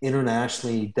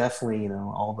internationally, definitely,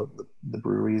 all the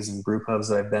breweries and brew pubs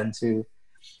that I've been to,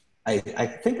 I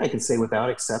think I could say without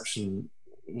exception,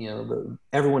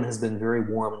 everyone has been very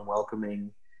warm and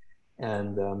welcoming.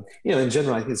 And, in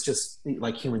general, I think it's just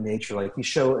like human nature. Like you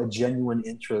show a genuine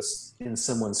interest in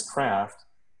someone's craft,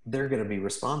 they're going to be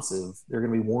responsive. They're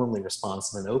going to be warmly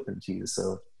responsive and open to you.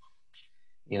 So,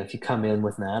 if you come in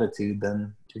with an attitude,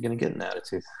 then you're going to get an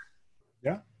attitude.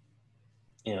 Yeah.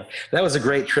 That was a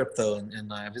great trip though.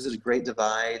 And I visited Great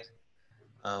Divide.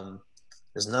 Um,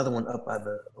 there's another one up by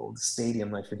the old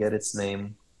stadium. I forget its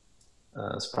name.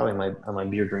 It's probably on my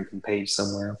beer drinking page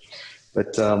somewhere.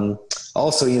 But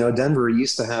also, Denver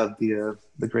used to have the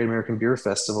Great American Beer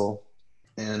Festival,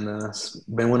 and it's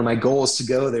been one of my goals to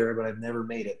go there, but I've never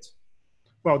made it.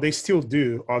 Well, they still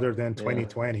do, other than Yeah,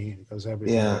 2020 because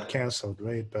everything yeah, got canceled,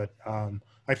 right? But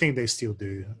I think they still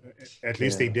do. At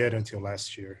least they yeah, did until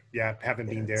last year. Yeah, haven't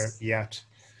yeah. been there yet.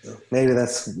 Maybe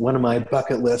that's one of my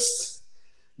bucket list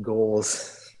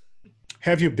goals.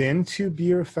 Have you been to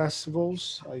beer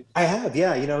festivals? I have,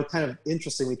 yeah. Kind of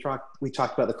interesting. We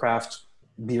talked about the craft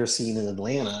beer scene in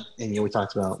Atlanta, and we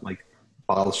talked about like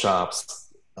bottle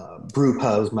shops, brew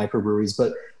pubs, microbreweries.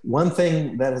 But one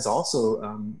thing that has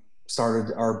also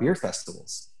started are beer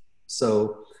festivals.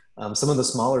 So some of the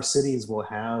smaller cities will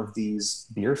have these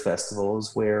beer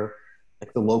festivals where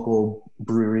like the local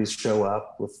breweries show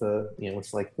up with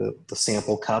with like the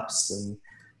sample cups, and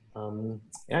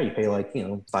yeah, you pay like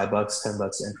 $5,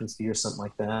 $10 entrance fee or something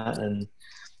like that. And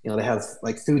they have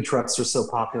like food trucks are so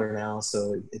popular now,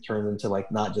 so it turned into like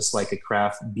not just like a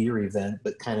craft beer event,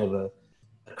 but kind of a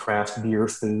craft beer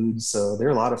food. So they're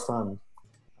a lot of fun.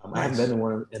 I haven't been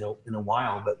Nice. to one in a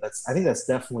while, but I think that's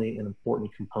definitely an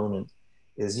important component.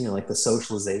 Is like the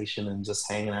socialization and just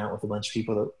hanging out with a bunch of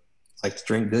people that like to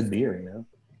drink good beer.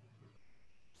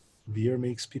 Beer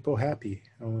makes people happy.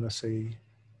 I want to say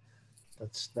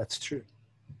that's true.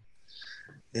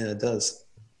 Yeah, it does.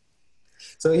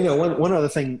 So one other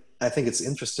thing I think it's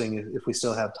interesting if we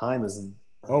still have time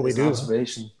Oh, we is an do. Huh?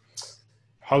 observation,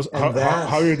 How's and how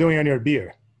that are you doing on your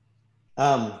beer?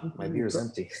 my beer is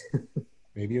empty.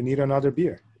 Maybe you need another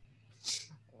beer.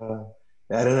 Uh,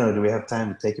 I don't know. Do we have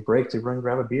time to take a break to run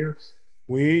grab a beer?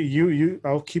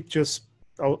 I'll keep just.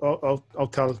 I'll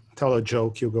tell a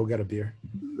joke. You go get a beer.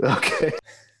 Okay.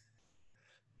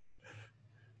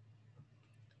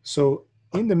 So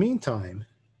in the meantime,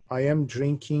 I am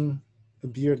drinking a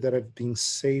beer that I've been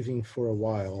saving for a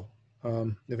while.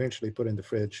 Eventually put in the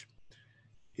fridge.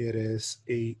 It is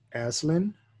a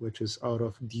Aslin, which is out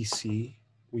of DC.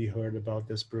 We heard about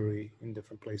this brewery in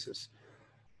different places,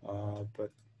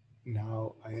 but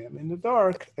now I am in the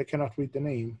dark. I cannot read the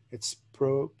name. It's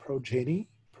Progeny.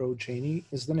 Progeny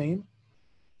is the name.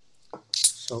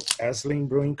 So Aslin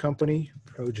Brewing Company,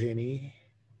 Progeny,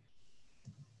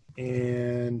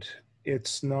 and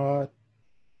it's not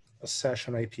a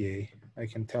session IPA. I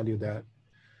can tell you that.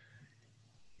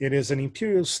 It is an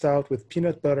imperial stout with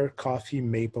peanut butter, coffee,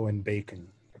 maple, and bacon.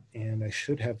 And I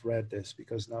should have read this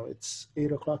because now it's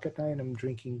 8 o'clock at night and I'm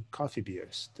drinking coffee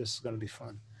beers. This is going to be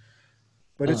fun.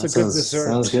 but Oh, it's that a good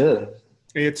sounds dessert. good.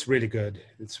 It's really good.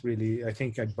 It's really, I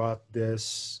think I bought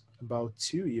this about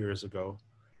 2 years ago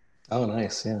Oh,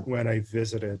 nice. Yeah. when I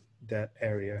visited that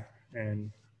area.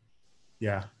 And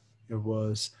yeah, it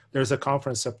was, there's a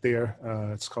conference up there.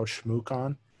 It's called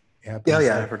ShmooCon. It Yeah, happens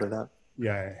yeah, I've like, heard of that.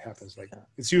 yeah, it happens like, Yeah.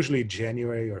 it's usually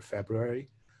January or February.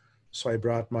 So I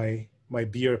brought my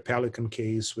beer Pelican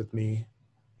case with me.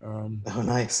 Um, Oh,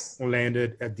 nice.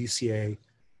 Landed at DCA,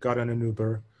 got on an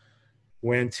Uber,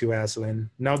 went to Aslan.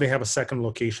 Now they have a second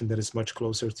location that is much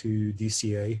closer to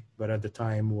DCA, but at the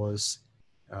time was,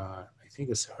 I think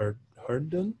it's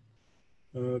Herndon,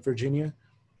 Virginia.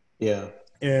 Yeah.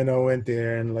 And I went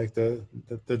there, and like the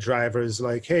driver is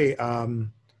like, "Hey,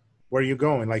 where are you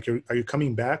going? Like, are you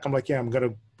coming back?" I'm like, "Yeah, I'm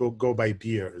gonna go buy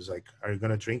beer." It's like, "Are you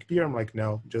gonna drink beer?" I'm like,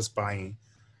 "No, just buying."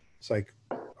 It's like,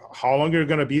 "How long are you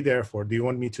gonna be there for? Do you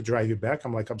want me to drive you back?"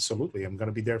 I'm like, "Absolutely. I'm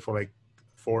gonna be there for like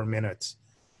 4 minutes."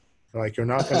 Like,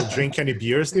 "You're not gonna drink any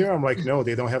beers there?" I'm like, "No,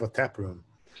 they don't have a tap room.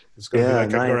 It's gonna be Yeah,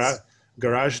 like a nice.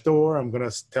 garage door. I'm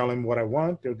gonna tell them what I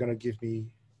want. They're gonna give me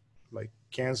like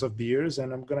cans of beers,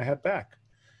 and I'm gonna head back."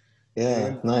 Yeah,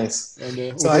 And nice.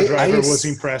 the So Uber driver was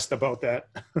impressed about that.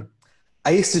 I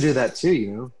used to do that too,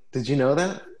 you know. Did you know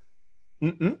that?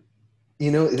 Mm-mm.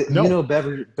 You No. know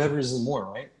beverages and more,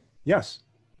 right? Yes.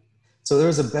 So there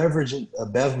was a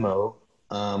Bevmo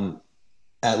um,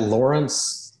 at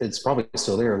Lawrence. It's probably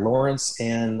still there. Lawrence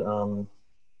and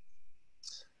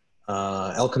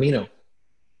El Camino,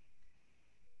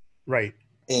 Right.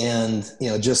 and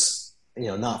just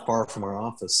not far from our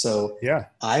office. So Yeah.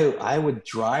 I would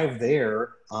drive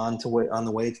there on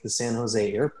the way to the San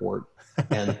Jose airport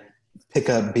and pick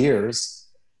up beers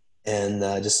and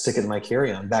just stick it in my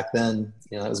carry-on. Back then,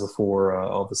 that was before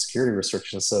all the security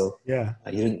restrictions. So Yeah.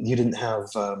 you didn't have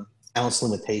ounce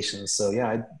limitations. So yeah,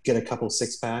 I'd get a couple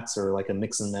six packs or like a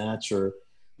mix and match or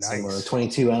some Nice.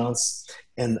 22 ounce.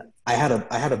 And I had a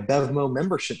Bevmo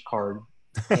membership card,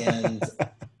 and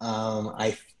um,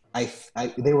 I,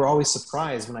 they were always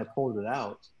surprised when I pulled it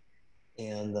out.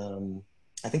 And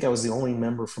I think I was the only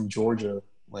member from Georgia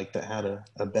like that had a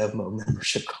Bevmo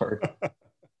membership card.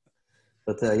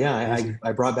 But yeah, Easy.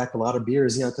 I brought back a lot of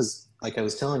beers, because like I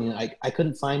was telling you, I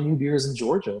couldn't find new beers in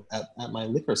Georgia at my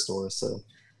liquor store. So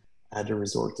I had to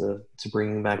resort to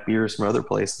bringing back beers from other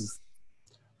places.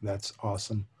 That's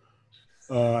awesome.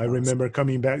 I remember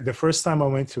coming back the first time I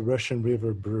went to Russian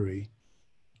River Brewery.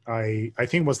 I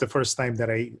think was the first time that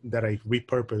I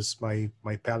repurposed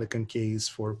my Pelican case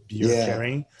for beer Yeah,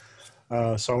 carrying.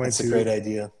 So I went that's a great to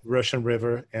idea. Russian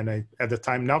River, and at the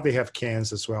time, now they have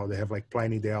cans as well. They have like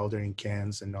Pliny the Elder in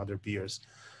cans and other beers,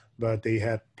 but they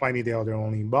had Pliny the Elder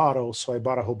only in bottles. So I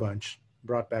bought a whole bunch,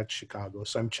 brought back to Chicago.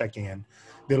 So I'm checking in.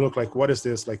 They look like, "What is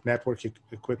this? Like network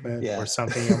equipment or Yeah.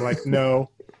 something?" I'm like, "No."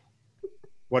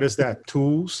 "What is that?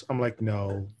 Tools?" I'm like,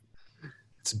 "No,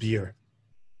 it's beer."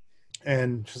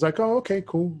 And she's like, "Oh, okay,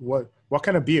 cool. What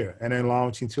kind of beer?" And then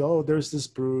launching to, "Oh, there's this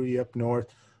brewery up north."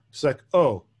 She's like,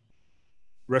 "Oh,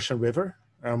 Russian River?"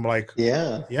 And I'm like,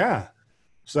 Yeah. "Yeah."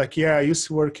 She's like, "Yeah, I used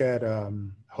to work at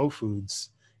Whole Foods,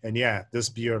 and yeah, this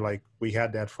beer, like we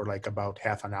had that for like about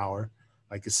half an hour,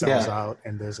 like it sells Yeah. out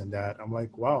and this and that." I'm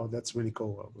like, "Wow, that's really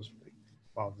cool." I was like,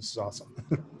 "Wow, this is awesome."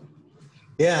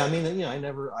 Yeah. I mean, I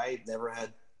never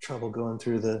had trouble going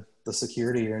through the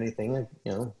security or anything.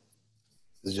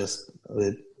 It's just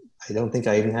I don't think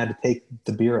I even had to take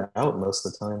the beer out most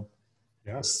of the time.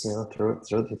 Yeah, Just throw it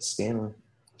through the scanner.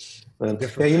 But yeah,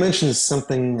 different. you mentioned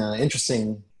something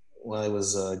interesting while I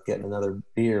was getting another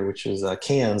beer, which is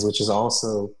cans, which is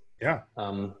also Yeah.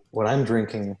 what I'm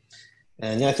drinking.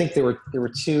 And yeah, I think there were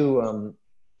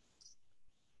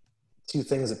two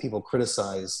things that people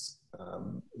criticized,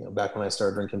 back when I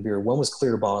started drinking beer. One was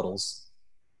clear bottles,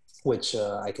 which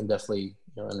I can definitely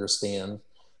understand.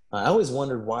 I always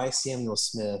wondered why Samuel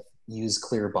Smith used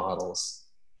clear bottles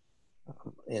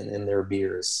in their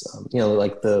beers.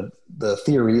 Like the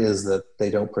theory is that they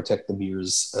don't protect the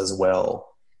beers as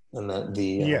well, and that the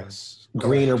Yes,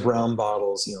 green or correct. brown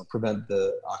bottles, prevent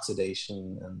the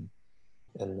oxidation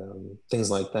and things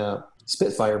like that.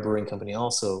 Spitfire Brewing Company,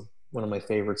 also one of my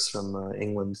favorites from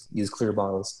England, use clear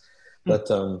bottles, but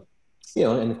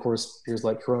and of course beers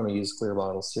like Corona use clear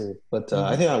bottles too. But I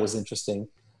Mm-hmm. think that was interesting.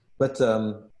 But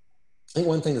I think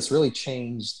one thing that's really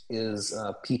changed is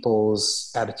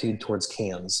people's attitude towards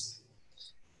cans.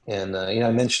 And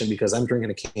I mentioned because I'm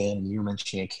drinking a can, and you're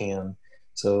mentioning a can.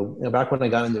 So back when I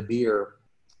got into beer,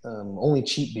 only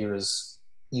cheap beers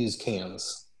use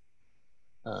cans.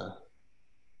 Uh,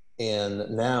 and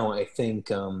now I think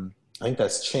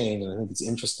that's changed, and I think it's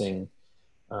interesting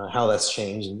how that's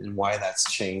changed and why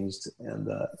that's changed. And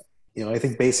I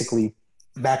think basically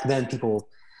back then people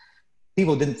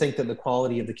didn't think that the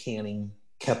quality of the canning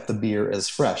kept the beer as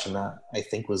fresh, and that I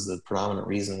think was the predominant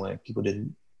reason why people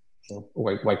didn't,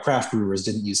 why craft brewers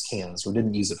didn't use cans or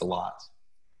didn't use it a lot.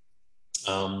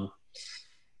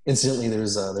 Incidentally,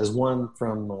 there's one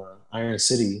from Iron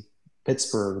City,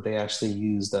 Pittsburgh. They actually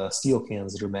used steel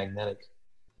cans that are magnetic.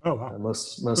 Oh wow.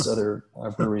 Most other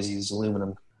breweries use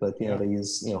aluminum, but they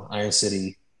use Iron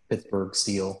City, Pittsburgh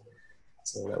steel.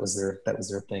 So that was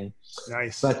their thing.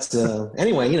 Nice. But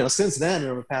anyway, since then,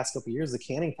 over the past couple of years, the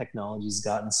canning technology has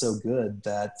gotten so good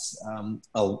that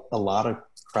a lot of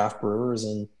craft brewers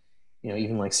and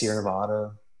even like Sierra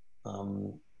Nevada,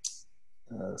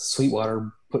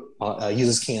 Sweetwater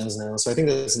uses cans now. So I think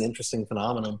that's an interesting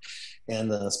phenomenon.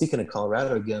 And speaking of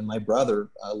Colorado again, my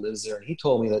brother lives there, and he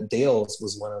told me that Dale's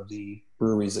was one of the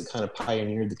breweries that kind of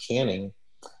pioneered the canning.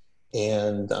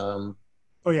 And oh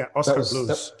yeah, Oscar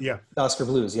Blues. Yeah, Oscar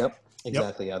Blues. Yep,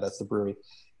 exactly. Yep. Yeah, that's the brewery.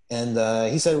 And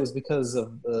he said it was because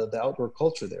of the outdoor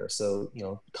culture there. So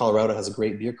Colorado has a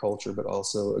great beer culture, but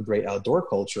also a great outdoor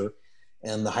culture.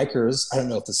 And the hikers, I don't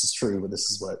know if this is true, but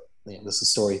this is what this is a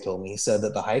story he told me. He said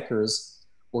that the hikers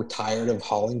were tired of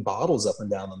hauling bottles up and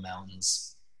down the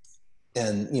mountains,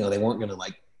 and they weren't going to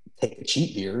like take a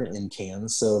cheap beer in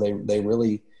cans, so they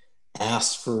really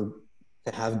asked to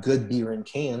have good beer in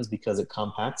cans because it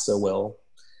compacts so well,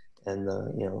 and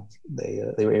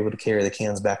they were able to carry the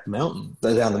cans back down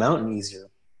the mountain easier.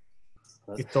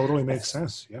 It totally makes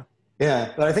sense.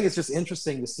 Yeah, but I think it's just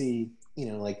interesting to see,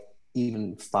 like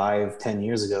even 5-10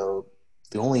 years ago,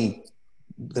 the only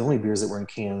beers that were in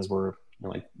cans were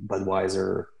like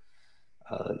Budweiser,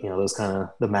 those kind of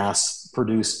the mass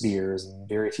produced beers, and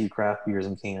very few craft beers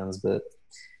in cans. But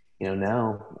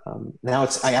now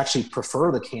I actually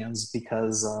prefer the cans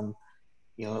because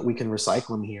we can recycle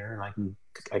them here, and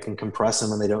I can compress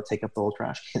them and they don't take up the whole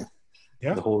trash can,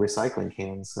 the whole recycling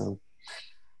can. So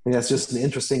I think that's just an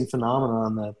interesting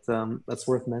phenomenon that's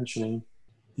worth mentioning.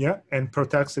 Yeah, and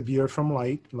protects the beer from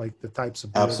light, like the types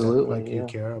of beer that you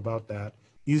care about that.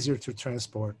 Easier to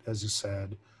transport, as you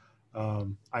said.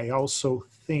 I also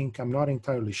think, I'm not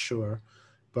entirely sure,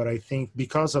 but I think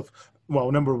because of,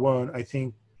 number one, I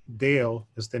think Dale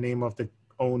is the name of the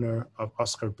owner of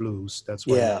Oscar Blues. That's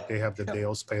why they have the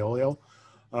Dale's Pale Ale.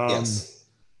 Yes.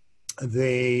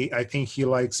 I think he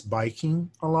likes biking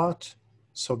a lot,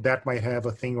 so that might have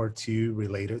a thing or two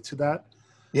related to that.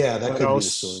 Yeah, that could be the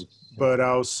story. But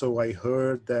also I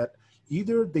heard that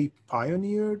either they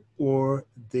pioneered or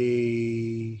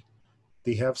they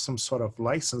have some sort of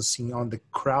licensing on the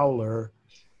crowler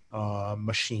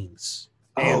machines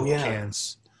and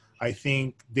cans. I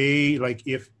think they, like,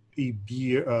 if a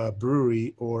beer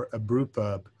brewery or a brew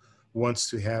pub wants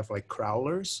to have like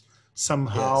crowlers,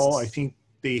 somehow I think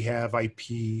they have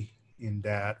IP in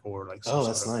that, or like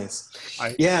that's nice.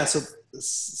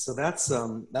 So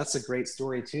that's a great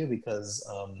story too, because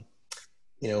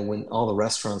when all the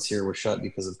restaurants here were shut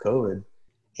because of COVID,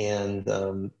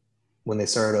 and when they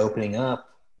started opening up,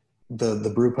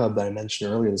 the brew pub that I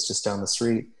mentioned earlier that's just down the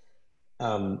street,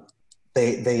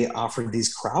 they offered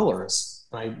these crowlers.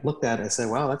 And I looked at it and I said,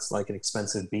 wow, that's like an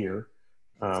expensive beer.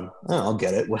 I'll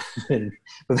get it. But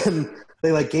then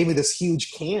they gave me this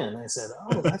huge can. I said,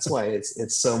 oh, that's why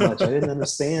it's so much. I didn't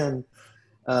understand.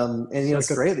 And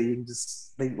it's great that you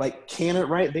can they can it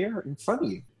right there in front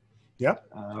of you. Yep.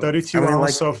 32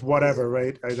 ounces of whatever,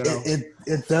 right? I don't know.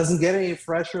 It doesn't get any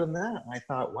fresher than that. I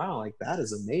thought, wow, that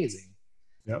is amazing.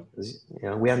 Yep.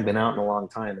 We haven't been out in a long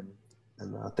time,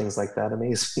 and things like that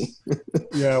amaze me.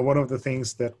 Yeah, one of the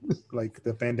things that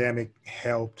the pandemic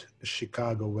helped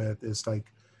Chicago with is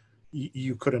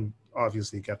you couldn't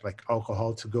obviously get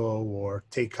alcohol to go or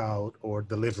takeout or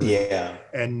delivery. Yeah.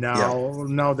 And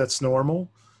now that's normal.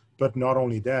 But not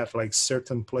only that,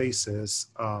 certain places,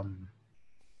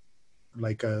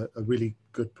 like a really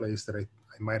good place that I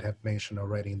might have mentioned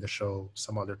already in the show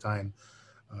some other time.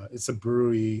 It's a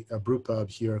brew pub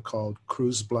here called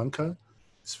Cruz Blanca.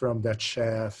 It's from that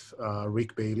chef,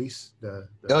 Rick Bailey's.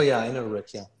 I know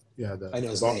Rick, yeah. Yeah. I know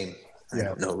his name. I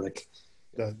don't know Rick.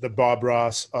 The Bob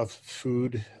Ross of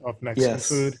Mexican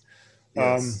food.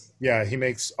 Yes. He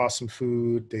makes awesome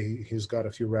food. He's got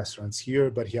a few restaurants here,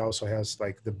 but he also has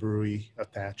the brewery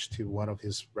attached to one of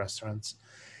his restaurants.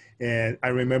 And I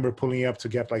remember pulling up to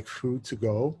get food to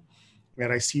go,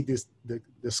 and I see this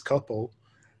couple.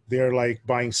 They're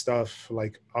buying stuff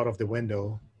out of the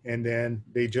window, and then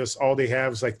all they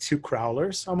have is 2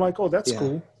 crowlers. I'm like, oh, that's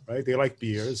cool, right? They like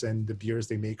beers, and the beers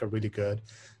they make are really good.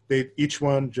 They each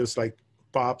one just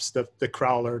pops the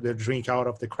crowler, the drink out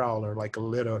of the crowler, a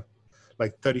little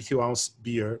 32-ounce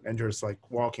beer, and just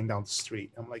walking down the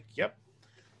street. I'm like, yep,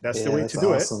 That's the Yeah, way that's to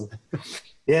do it. awesome.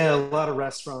 Yeah, a lot of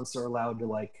restaurants are allowed to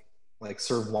like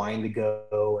serve wine to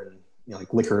go and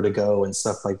like liquor to go and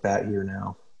stuff like that here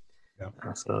now. Yeah.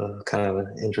 That's kind of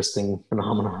an interesting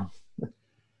phenomenon.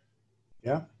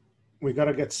 Yeah. We got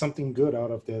to get something good out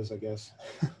of this, I guess.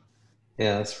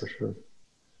 Yeah, that's for sure.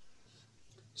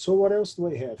 So what else do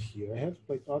I have here? I have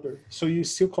like other. So you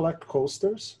still collect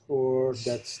coasters, or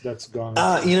that's gone too?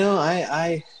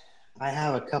 I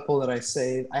have a couple that I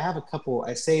saved. I have a couple.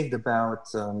 I saved about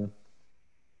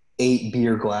 8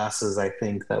 beer glasses, I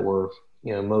think, that were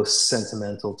most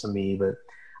sentimental to me. But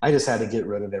I just had to get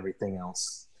rid of everything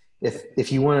else.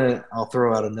 If you want to, I'll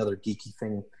throw out another geeky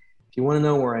thing. If you want to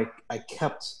know where I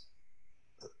kept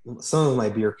some of my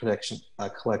beer collection,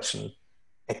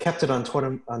 I kept it on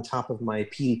top of my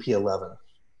PDP 11.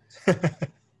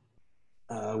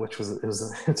 Which was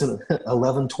it's an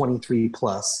 1123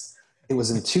 plus. It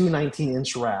was in two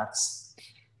 19-inch racks,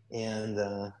 and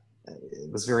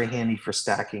it was very handy for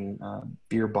stacking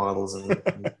beer bottles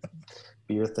and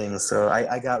beer things. So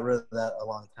I got rid of that a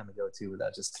long time ago too. But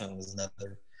that just kind of was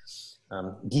another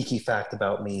geeky fact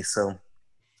about me. So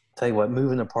tell you what,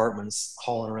 moving apartments,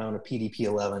 hauling around a PDP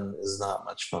 11 is not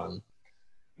much fun.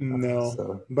 No,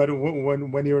 So but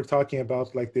when you were talking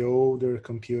about like the older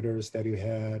computers that you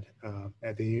had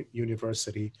at the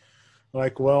university,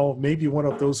 like, well, maybe one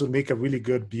of those would make a really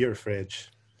good beer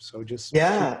fridge. So just keep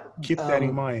yeah, keep that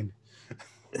in mind.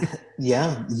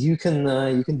 yeah, you can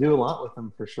do a lot with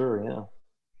them for sure. Yeah.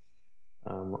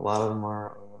 A lot of them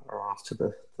are off to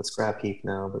the scrap heap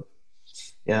now, but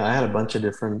yeah, I had a bunch of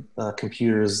different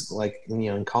computers. Like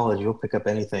in college, you'll pick up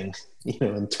anything,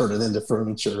 and turn it into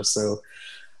furniture. So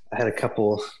I had a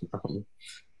couple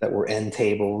that were end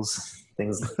tables,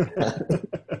 things like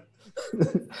that.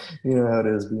 You know how it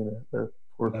is being a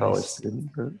poor college Nice. student.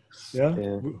 But Yeah,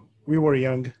 yeah, we were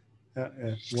young at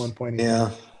one point in yeah,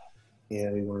 time,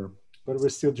 yeah, we were. but we're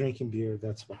still drinking beer.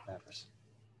 That's what matters.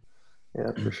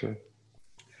 Yeah, for sure.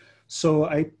 So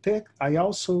I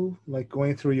also like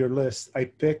going through your list.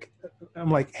 I'm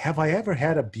like, have I ever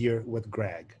had a beer with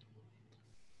Greg?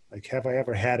 Like, have I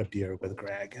ever had a beer with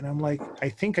Greg? And I'm like, I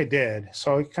think I did.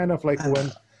 So I kind of like I'm,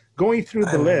 when going through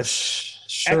the I'm list,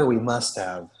 sure we must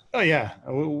have. oh yeah,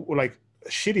 like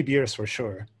shitty beers for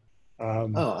sure.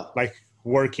 Oh, Like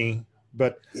working,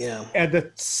 but yeah. at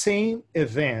the same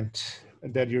event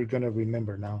that you're gonna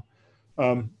remember now,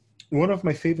 um, one of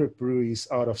my favorite breweries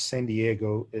out of San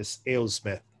Diego is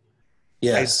Alesmith. I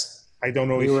Yes. I don't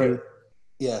know We if were you. at,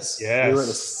 yes, we were at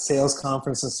a Yes, sales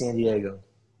conference in San Diego.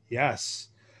 yes.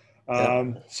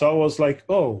 Yep. So I was like,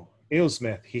 oh,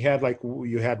 Alesmith. He had like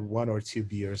you had one or two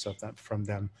beers of them from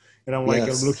them, and I'm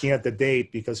Yes. looking at the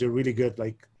date because you're really good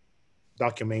like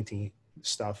documenting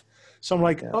stuff. So I'm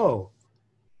like, Yeah. oh,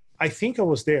 I think I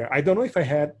was there. I don't know if I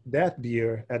had that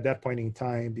beer at that point in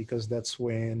time because that's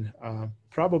when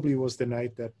probably was the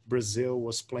night that Brazil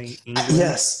was playing England,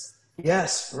 Yes.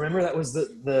 Yes. Remember that was the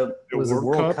the was the World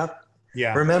World Cup. Cup.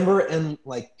 Yeah, Remember, and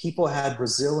like people had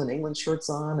Brazil and England shirts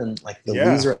on, and like the yeah,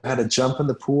 loser had to jump in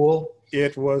the pool.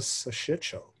 it was a shit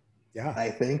show. Yeah, I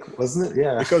think, wasn't it?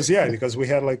 Yeah. because we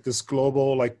had like this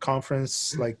global like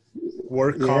conference, like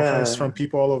work conference Yeah. from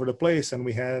people all over the place, and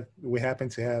we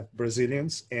happened to have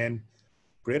Brazilians and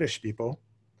British people.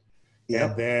 And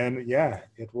Yep. then, yeah,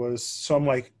 it was, so I'm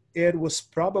like, it was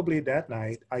probably that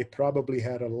night. I probably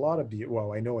had a lot of beer.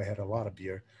 Well, I know I had a lot of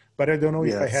beer, but I don't know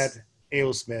if I Yes. had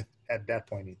Alesmith at that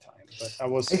point in time. But I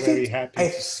was I very think happy I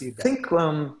to see that. think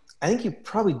I think you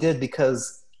probably did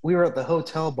because we were at the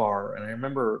hotel bar, and I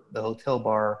remember the hotel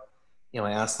bar.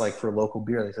 I asked like for local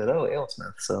beer. They said, "Oh,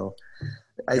 AleSmith." So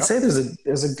I'd Yep. say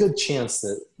there's a good chance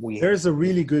that There's a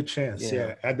really good chance. yeah,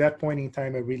 Yeah. At that point in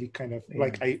time, I really kind of yeah,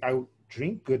 like, I would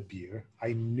drink good beer.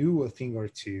 I knew a thing or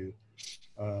two,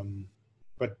 um,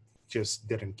 but just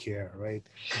didn't care. Right.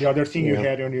 The other thing you yeah.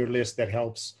 had on your list that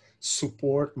helps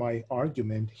support my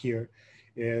argument here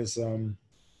is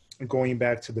going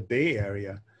back to the Bay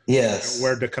Area, where Yes,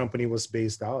 the company was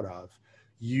based out of.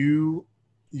 You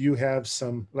you have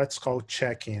some, let's call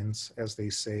check-ins, as they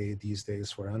say these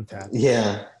days for Untappd,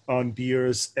 yeah. on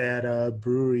beers at a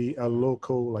brewery, a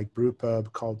local like brew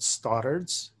pub called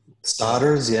Stoddard's.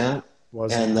 Stodders, yeah,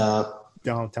 Was and in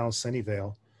downtown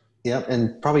Sunnyvale. yep,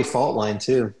 and probably Fault Line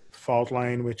too. Fault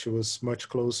Line, which was much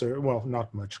closer, well,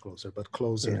 not much closer, but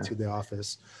closer Yeah. to the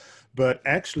office. But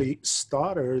actually,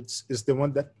 Stoddard's is the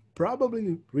one that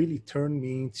probably really turned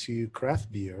me into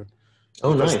craft beer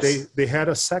Oh, because nice. they had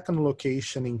a second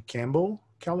location in Campbell,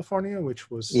 California, which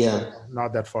was Yeah.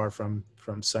 not that far from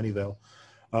Sunnyvale,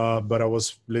 but I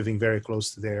was living very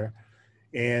close to there.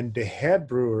 And the head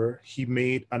brewer, he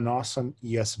made an awesome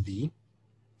ESB,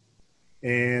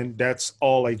 and that's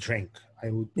all I drink. I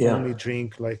would Yeah. only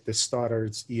drink like the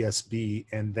Stoddards ESB,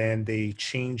 and then they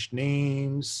changed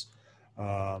names.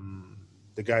 Um,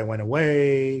 the guy went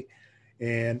away,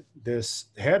 and this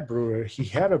head brewer, he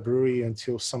had a brewery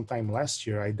until sometime last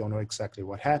year. I don't know exactly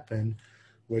what happened,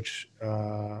 which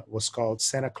was called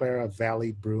Santa Clara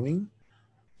Valley Brewing,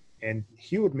 and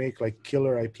he would make like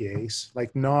killer IPAs,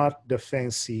 like not the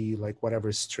fancy like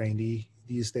whatever's trendy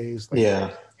these days, like Yeah.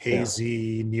 Yeah.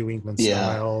 hazy New England Yeah.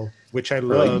 style, which I Or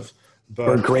like, love.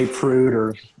 or But grapefruit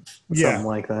or something yeah,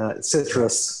 like that. yeah,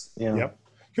 Citrus. Yeah. yep.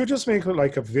 He'll just make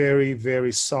like a very,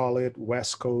 very solid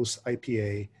West Coast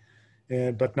IPA.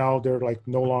 And but now they're like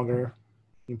no longer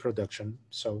in production.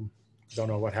 So don't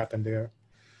know what happened there.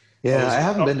 I Yeah. I was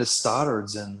haven't been to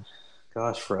Stoddard's in,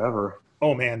 gosh, forever.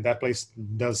 oh man, that place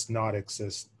does not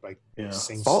exist like Yeah.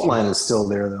 since Fault line is still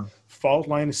there though. Fault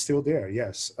Line is still there.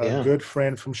 Yes, a Yeah. good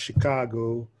friend from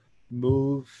Chicago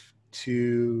moved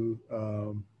to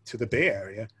the Bay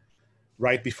Area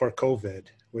right before COVID,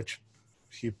 which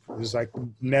he was like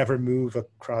never move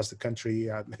across the country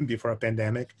before a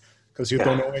pandemic because you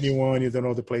don't Yeah. know anyone, you don't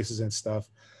know the places and stuff.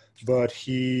 But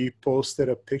he posted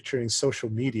a picture in social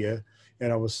media,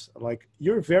 and I was like,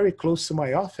 "You're very close to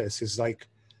my office." He's like,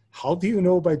 "How do you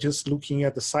know by just looking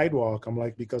at the sidewalk?" I'm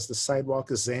like, "Because the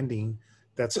sidewalk is ending.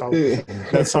 That's how Yeah.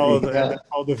 that's how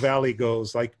the valley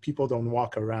goes. Like people don't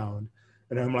walk around."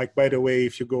 And I'm like, "By the way,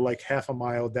 if you go like half a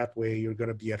mile that way, you're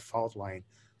gonna be at Fault Line."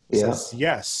 He Yeah. says,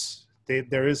 "Yes,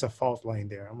 there is a Fault Line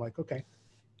there." I'm like, "Okay."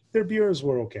 Their beers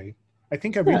were okay. I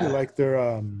think I really Yeah. like their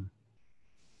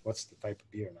what's the type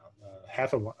of beer now?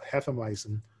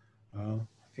 Hefeweizen. I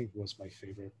think was my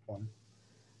favorite one.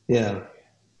 Yeah.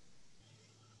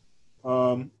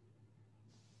 Um,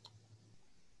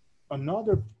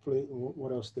 another place.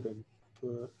 What else did I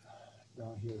put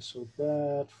down here? So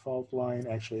that Fault Line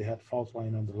actually had Fault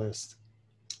Line on the list.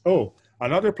 Oh,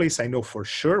 another place I know for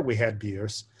sure we had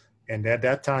beers, and at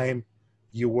that time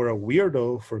you were a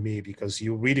weirdo for me because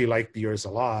you really like beers a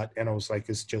lot, and I was like,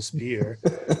 it's just beer.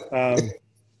 Um,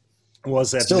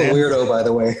 was at Still a Nan? weirdo, by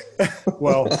the way.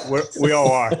 Well, we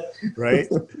all are, right?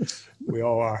 We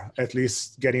all are. At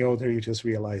least getting older, you just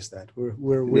realize that we're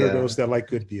Yeah. weirdos that like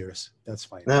good beers. That's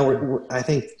fine. Now I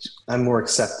think I'm more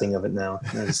accepting of it now.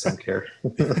 I just don't care.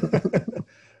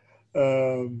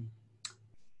 um,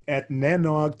 at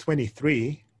Nanog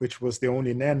 23, which was the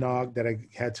only Nanog that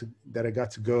I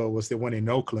got to go, was the one in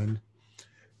Oakland,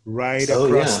 right Oh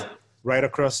across yeah. right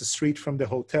across the street from the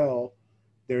hotel.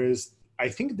 There is, I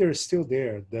think they're still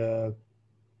there, the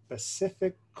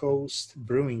Pacific Coast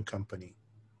Brewing Company.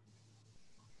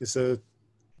 It's a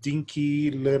dinky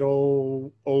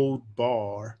little old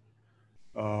bar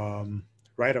um,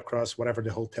 right across whatever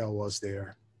the hotel was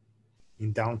there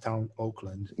in downtown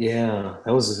Oakland. Yeah.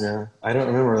 That was yeah. I don't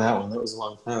remember that one. That was a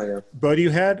long time ago. But you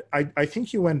had, I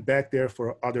think you went back there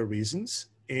for other reasons,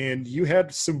 and you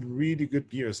had some really good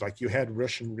beers. Like you had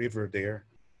Russian River there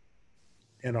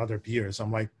and other beers.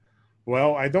 I'm like,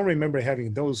 well, I don't remember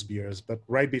having those beers, but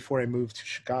right before I moved to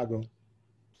Chicago,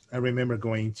 I remember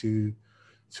going to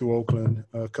Oakland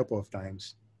a couple of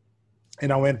times,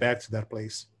 and I went back to that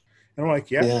place, and I'm like,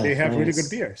 yeah, they Yeah. have really good Nice.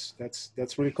 beers.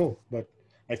 That's really cool. But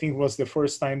I think it was the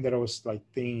first time that I was like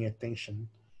paying attention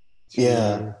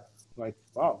Yeah. to like,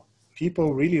 wow,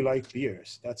 people really like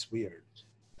beers. That's weird.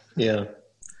 Yeah.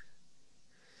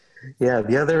 Yeah.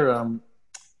 There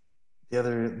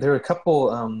are a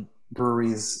couple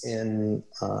breweries in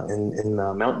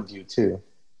Mountain View too.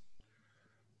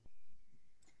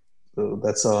 So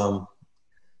that's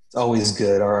it's always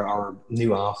good. Our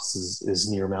new office is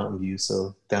near Mountain View,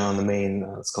 so down the main,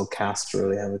 it's called Castro.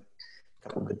 They have a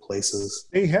couple good places.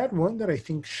 They had one that I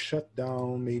think shut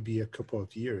down maybe a couple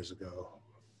of years ago.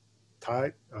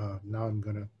 Tide. Now I'm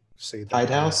gonna say that Tide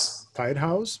wrong. House. Tide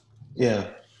House. Yeah,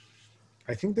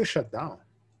 I think they shut down.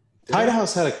 Did Tide they?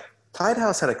 House had a Tide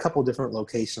House had a couple different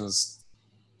locations.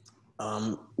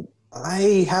 Um,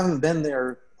 I haven't been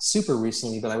there super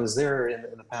recently, but I was there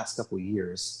in the past couple of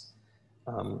years.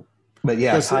 Um, but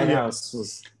yeah, Because Tide yeah, House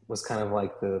was kind of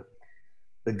like the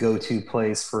go-to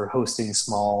place for hosting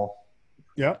small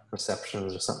yeah.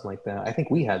 receptions or something like that. I think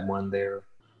we had one there.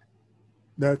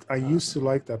 That I used to Um,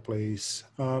 like that place.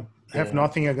 Have yeah,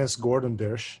 nothing against Gordon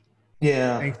Dish. I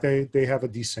yeah, think they have a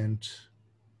decent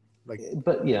like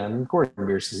but yeah, I mean, Gordon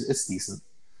Bierce is it's decent.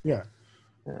 yeah.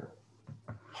 Yeah.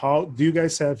 How do you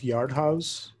guys have Yard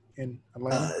House in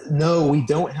Atlanta? No, we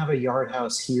don't have a yard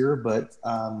house here, but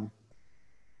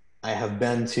I have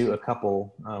been to a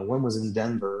couple. One was in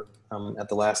Denver at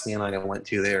the last night I went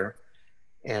to there,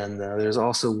 and there's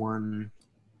also one.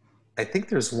 I think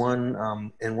there's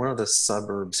one in one of the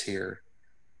suburbs here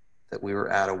that we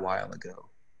were at a while ago.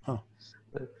 Huh.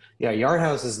 But yeah, Yard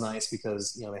House is nice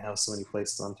because they have so many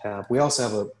places on tap. We also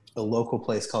have a local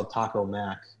place called Taco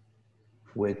Mac,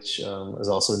 which is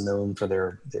also known for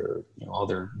their all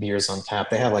their beers on tap.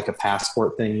 They have like a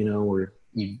passport thing, where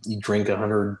you drink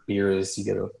 100 beers, you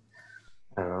get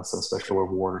I don't know, some special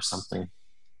reward or something.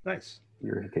 Nice.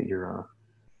 You get your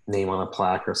name on a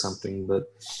plaque or something.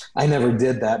 But I never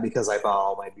did that because I bought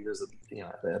all my beers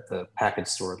at the package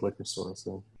store, at liquor store.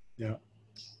 So yeah.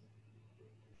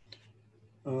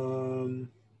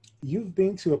 You've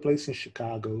been to a place in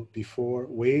Chicago before,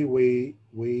 way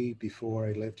before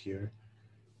I lived here.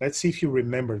 Let's see if you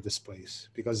remember this place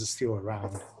because it's still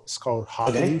around. It's called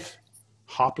Hopleaf.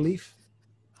 Hopleaf.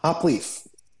 Hopleaf.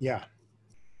 Yeah.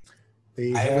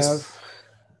 They have.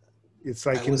 It's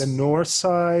like in the was north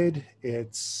side.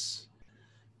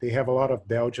 They have a lot of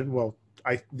Belgian. Well,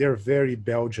 they're very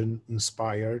Belgian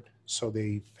inspired. So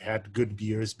they've had good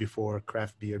beers before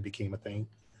craft beer became a thing.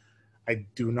 I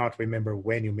do not remember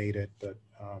when you made it, but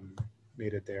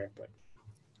made it there. But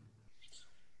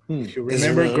if you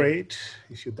remember, great.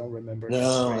 If you don't remember,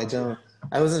 no, I don't.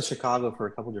 I was in Chicago for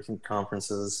a couple different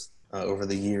conferences over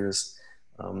the years.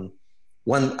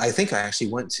 One, I think I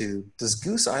actually went to. Does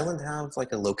Goose Island have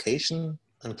like a location?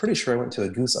 I'm pretty sure I went to a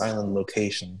Goose Island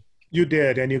location. You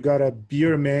did, and you got a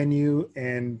beer menu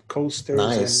and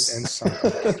coasters and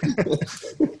something.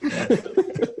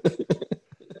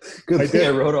 Good thing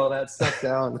I wrote all that stuff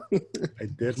down. I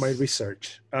did my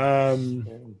research.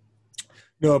 No,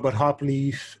 but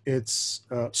Hopleaf, it's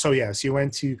so yes, you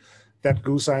went to that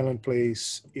Goose Island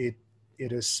place. It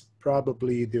is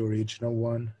probably the original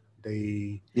one.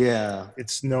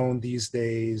 It's known these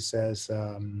days as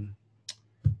now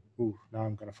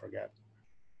I'm gonna forget.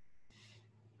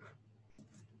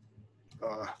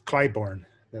 Clybourne,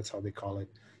 that's how they call it,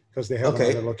 because they have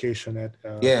another location at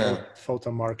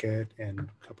Fulton Market and a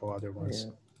couple other ones.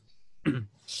 Yeah.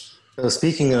 So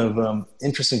speaking of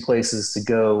interesting places to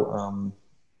go,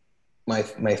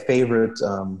 my favorite,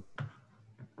 well,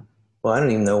 I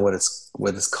don't even know what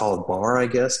it's called, bar, I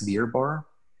guess, beer bar,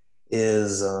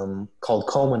 is called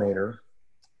Culminator,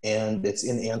 and it's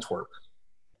in Antwerp.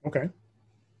 Okay.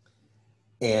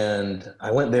 And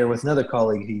I went there with another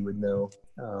colleague who you would know,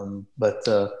 but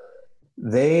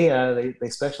they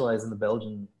specialize in the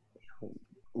Belgian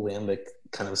lambic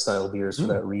kind of style beers for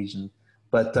that region.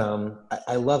 But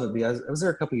I love it because I was there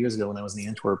a couple of years ago when I was in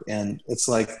Antwerp, and it's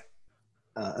like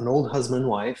an old husband and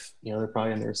wife. They're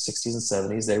probably in their 60s and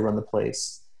 70s. They run the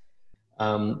place.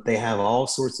 They have all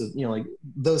sorts of, like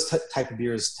those type of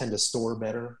beers tend to store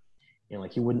better.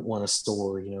 Like you wouldn't want to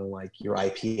store, like your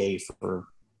IPA for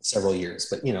several years,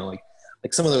 but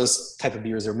like some of those type of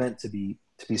beers are meant to be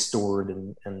stored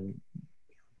and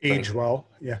aged well.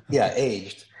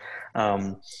 Aged.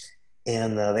 And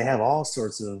they have all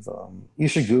sorts of you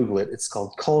should Google it. It's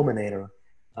called Culminator,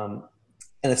 and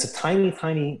it's a tiny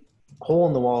hole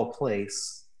in the wall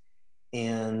place,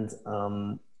 and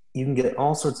you can get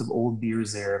all sorts of old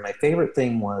beers there. My favorite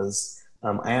thing was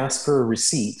I asked for a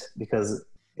receipt because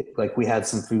like we had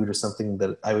some food or something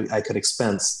that I could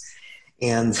expense,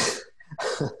 and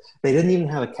they didn't even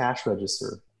have a cash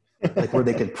register, like where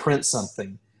they could print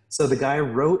something. So the guy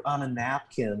wrote on a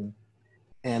napkin,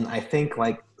 and I think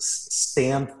like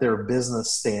stamped their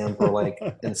business stamp or like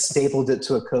and stapled it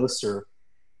to a coaster,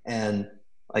 and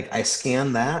like I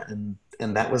scanned that, and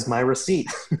that was my receipt.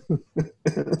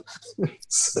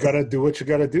 So, gotta do what you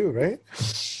gotta do, right?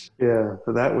 Yeah,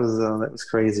 so that was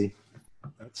crazy.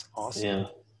 That's awesome.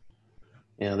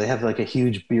 Yeah, they have like a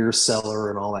huge beer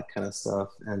cellar and all that kind of stuff,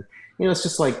 and it's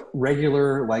just like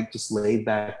regular, like just laid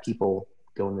back people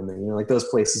going in there. Like those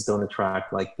places don't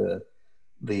attract like the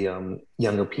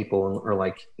younger people, or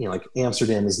like like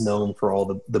Amsterdam is known for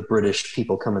all the British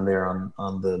people coming there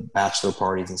on the bachelor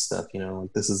parties and stuff.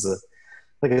 Like this is a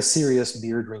serious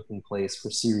beer drinking place for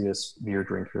serious beer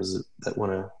drinkers that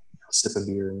want to sip a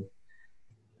beer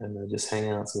and just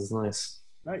hang out. So it's nice.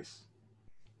 Nice.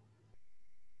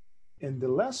 And the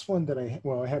last one that I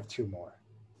have two more.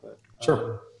 But,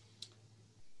 sure.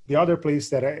 The other place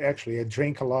that I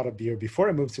drank a lot of beer before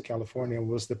I moved to California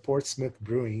was the Portsmouth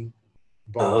Brewing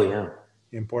Bar. Oh yeah.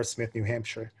 In Portsmouth, New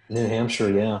Hampshire. New Hampshire,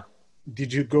 yeah.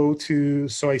 Did you go to?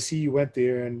 So I see you went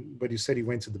there, but you said you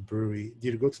went to the brewery.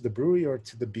 Did you go to the brewery or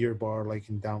to the beer bar, like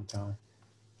in downtown?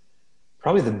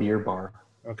 Probably the beer bar.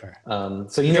 Okay.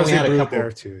 So we had a couple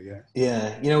there too.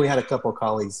 Yeah. Yeah, we had a couple of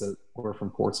colleagues that were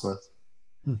from Portsmouth,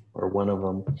 or one of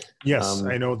them. Yes,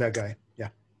 I know that guy. Yeah.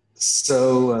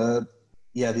 So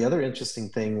the other interesting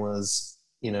thing was,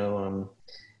 when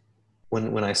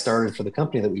I started for the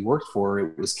company that we worked for,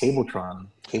 it was Cabletron.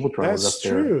 Cabletron was up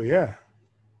there. That's true. Yeah.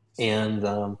 And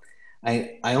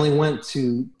I only went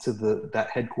to the that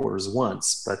headquarters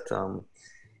once, but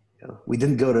we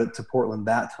didn't go to Portland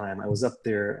that time. I was up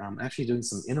there actually doing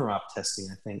some interop testing,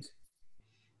 I think,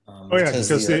 Oh yeah, because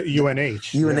because the the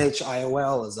UNH. Yeah. UNH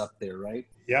IOL is up there, right?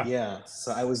 Yeah. Yeah.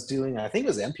 So I was doing, I think it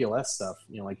was MPLS stuff,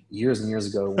 like years and years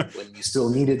ago when you still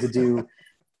needed to do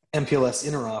MPLS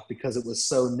interop because it was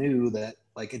so new that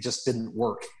like it just didn't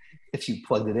work if you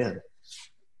plugged it in.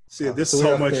 See, this So is we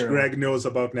were how up much there. Greg knows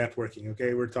about networking.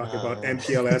 Okay, we're talking about Uh,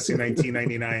 MPLS in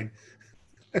 1999,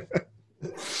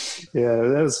 yeah,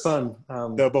 that was fun.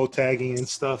 double tagging and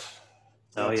stuff.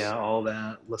 Oh That's yeah, all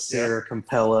that yeah. Lacer,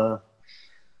 Compella,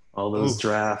 all those Oof.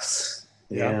 drafts.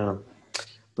 Yeah. Yeah.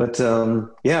 But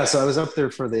yeah, so I was up there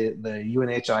for the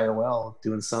UNH IOL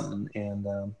doing something, and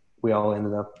we all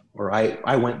ended up, or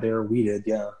I went there. We did,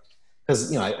 yeah,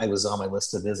 because I was on my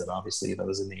list to visit. Obviously, if I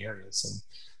was in the area, so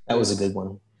that was Yeah. a good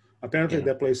one. Apparently Yeah,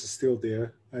 that place is still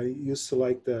there. I used to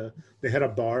like they had a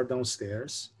bar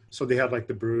downstairs. So they had like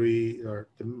the brewery or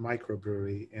the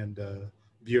microbrewery and the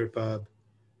beer pub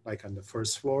like on the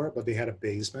first floor, but they had a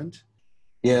basement.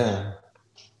 yeah,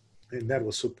 Um, and that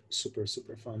was super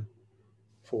fun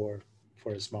for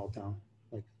for a small town,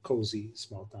 like cozy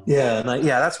small town. yeah, and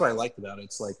yeah. That's what I liked about it.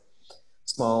 It's like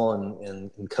small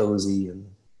and cozy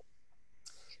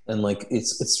and like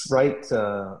it's right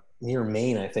near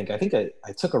Maine. I think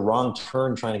I took a wrong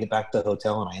turn trying to get back to the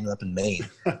hotel, and I ended up in Maine.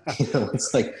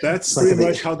 It's like That's it's like pretty the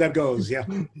much how that goes. Yeah.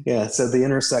 yeah, it's at the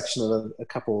intersection of a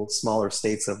couple smaller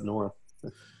states up north.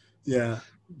 Yeah.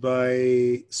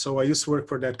 By so I used to work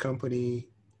for that company.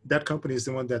 That company is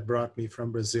the one that brought me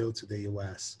from Brazil to the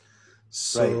US. Right.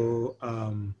 So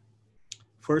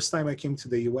first time I came to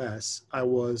the US, I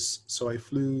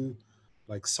flew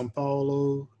like São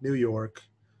Paulo, New York,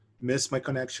 missed my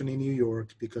connection in New York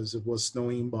because it was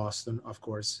snowing in Boston, of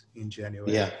course, in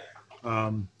January. Yeah.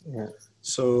 Um, Yeah.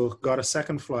 so got a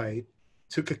second flight,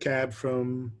 took a cab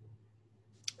from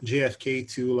JFK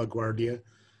to LaGuardia,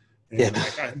 and Yeah.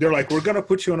 like they're like, we're gonna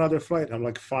put you on another flight. I'm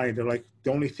like, fine. They're like,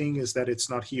 the only thing is that it's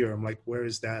not here. I'm like, where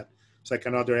is that? It's like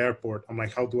another airport. I'm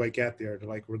like, how do I get there? They're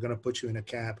like, we're gonna put you in a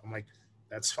cab. I'm like,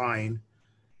 that's fine.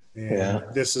 And Yeah.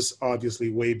 this is obviously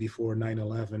way before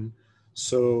 9/11.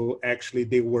 So actually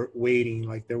they were waiting,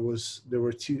 like there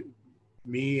were two,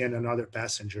 me and another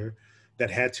passenger that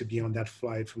had to be on that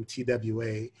flight from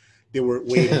TWA. They were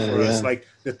waiting Yeah. for us, Yeah. like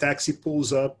the taxi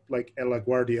pulls up like at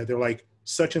LaGuardia. They're like,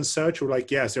 such and such. We're like,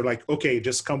 yes. They're like, okay,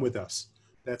 just come with us.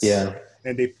 That's Yeah.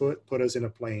 And they put us in a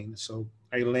plane. So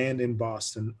I land in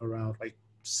Boston around like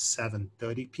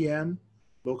 7:30 p.m.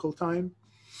 local time,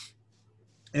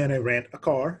 and I rent a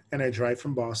car and I drive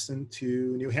from Boston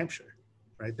to New Hampshire.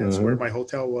 Right, that's where Hmm. my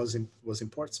hotel was in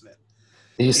Portsmouth.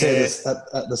 Did you say And this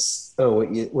at this? Oh,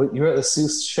 you were at the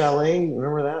Seuss Chalet?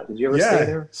 Remember that? Did you ever stay yeah,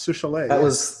 there? Sous Chalet, That yeah,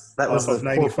 was that was off of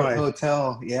the corporate 95.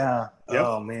 hotel. Yeah. Yep.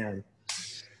 Oh man,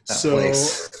 that So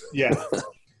place. yeah,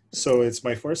 so it's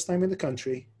my first time in the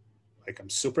country. Like I'm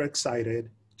super excited.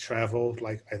 Traveled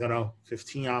like I don't know,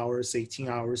 15 hours, 18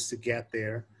 hours to get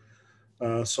there.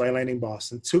 So I landed in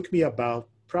Boston. Took me about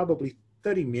probably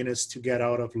 30 minutes to get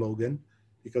out of Logan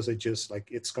because I just like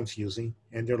it's confusing.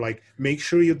 And they're like, make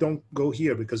sure you don't go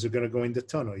here because you're gonna go in the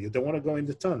tunnel. You don't want to go in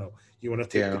the tunnel. You want to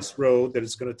take Yeah. this road that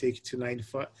is gonna take you to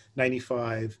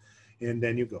 95, and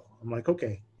then you go. I'm like,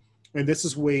 okay. And this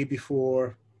is way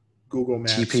before Google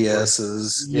Maps or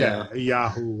GPSs. Yeah. yeah,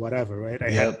 Yahoo, whatever, right? I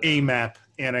had Yep. a map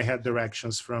and I had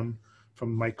directions from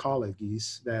my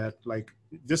colleagues that like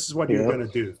this is what you're Yep. gonna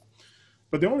do.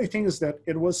 But the only thing is that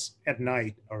it was at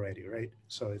night already, right?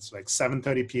 So it's like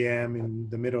 7:30 p.m. in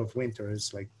the middle of winter.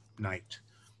 It's like night.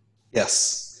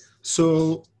 Yes.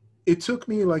 So it took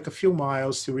me like a few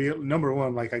miles to number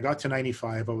one, like I got to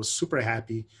 95. I was super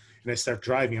happy and I start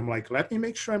driving. I'm like, let me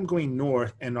make sure I'm going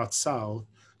north and not south.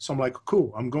 So I'm like,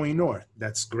 cool, I'm going north.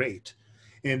 That's great.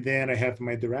 And then I have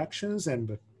my directions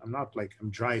but I'm not like I'm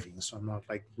driving, so I'm not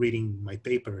like reading my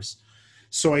papers.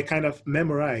 So I kind of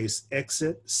memorize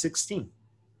exit 16.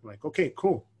 I'm like, okay,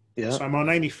 cool. So Yeah. I'm on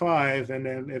 95, and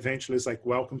then eventually it's like,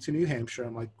 welcome to New Hampshire.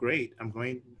 I'm like, great, I'm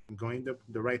going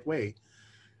the right way.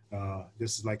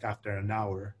 This is like after an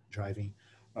hour driving.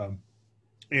 Um,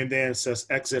 and then it says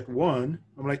exit one.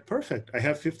 I'm like, perfect. I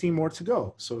have 15 more to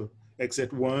go. So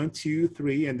exit 1, 2,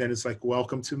 3, and then it's like,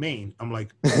 welcome to Maine. I'm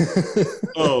like,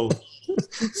 oh,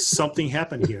 something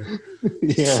happened here.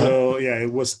 Yeah. So yeah,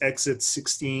 it was exit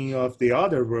 16 of the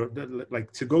other road.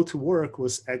 Like to go to work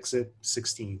was exit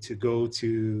 16. To go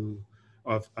to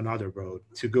of another road.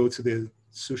 To go to the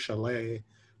Sous Chalet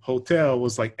hotel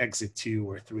was like exit 2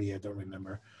 or 3. I don't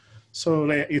remember. So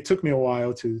like, it took me a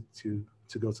while to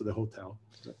go to the hotel.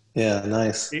 Yeah.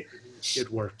 Nice. it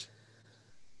worked.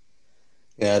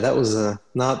 Yeah, that was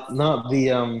not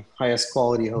the highest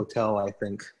quality hotel, I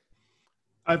think.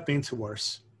 I've been to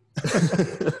worse.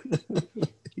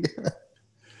 Yeah.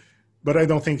 But I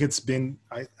don't think it's been,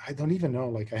 I don't even know.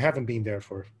 Like, I haven't been there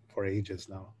for ages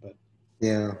now, but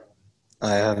Yeah,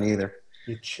 I haven't either.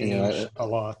 it You know, changed a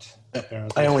lot, I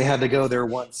apparently. only had to go there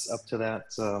once up to that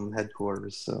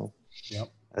headquarters, so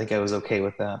Yep. I think I was okay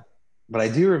with that. But I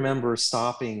do remember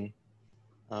stopping.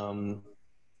 Um,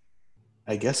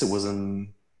 I guess it was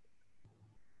in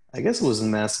I guess it was in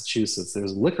Massachusetts. There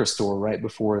was a liquor store right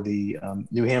before the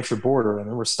New Hampshire border. I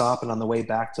remember stopping on the way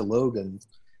back to Logan,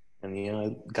 and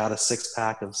I got a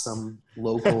 6-pack of some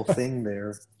local thing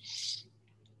there.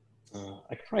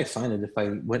 I could probably find it if I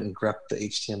went and grepped the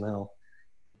HTML.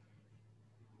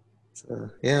 So,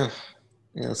 yeah,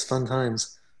 it's fun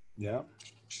times. Yeah,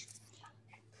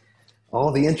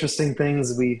 All the interesting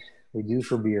things we do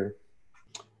for beer.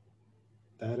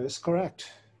 that is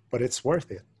correct. But it's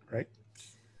worth it, right?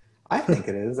 I think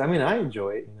it is. I mean, I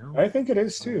enjoy it. I think it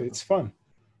is too. It's fun.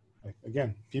 Like,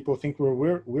 again, people think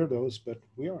we're weirdos, but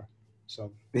we are.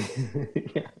 So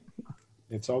Yeah,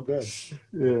 it's all good.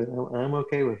 yeah, I'm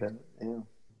okay with it. Yeah.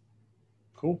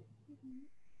 Cool.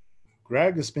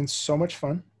 Greg, it's been so much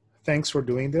fun. Thanks for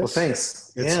doing Well, this.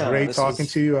 thanks. It's Yeah, great this talking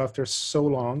to was. you after so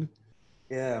long.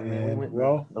 Yeah, man, we And went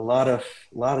well, a lot of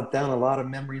down a lot of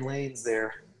memory lanes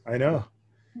there. I know.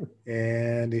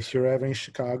 And if you're ever in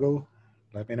Chicago,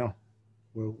 let me know.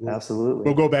 We'll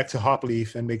Absolutely. go back to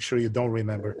Hopleaf and make sure you don't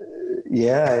remember.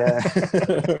 Yeah.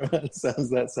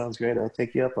 That sounds great. I'll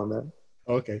take you up on that.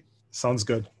 Okay. Sounds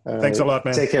good. All Thanks a right. lot,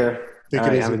 man. Take care. Take All it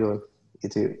right. Have a easy. good one. You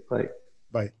too. Bye.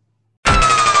 Bye.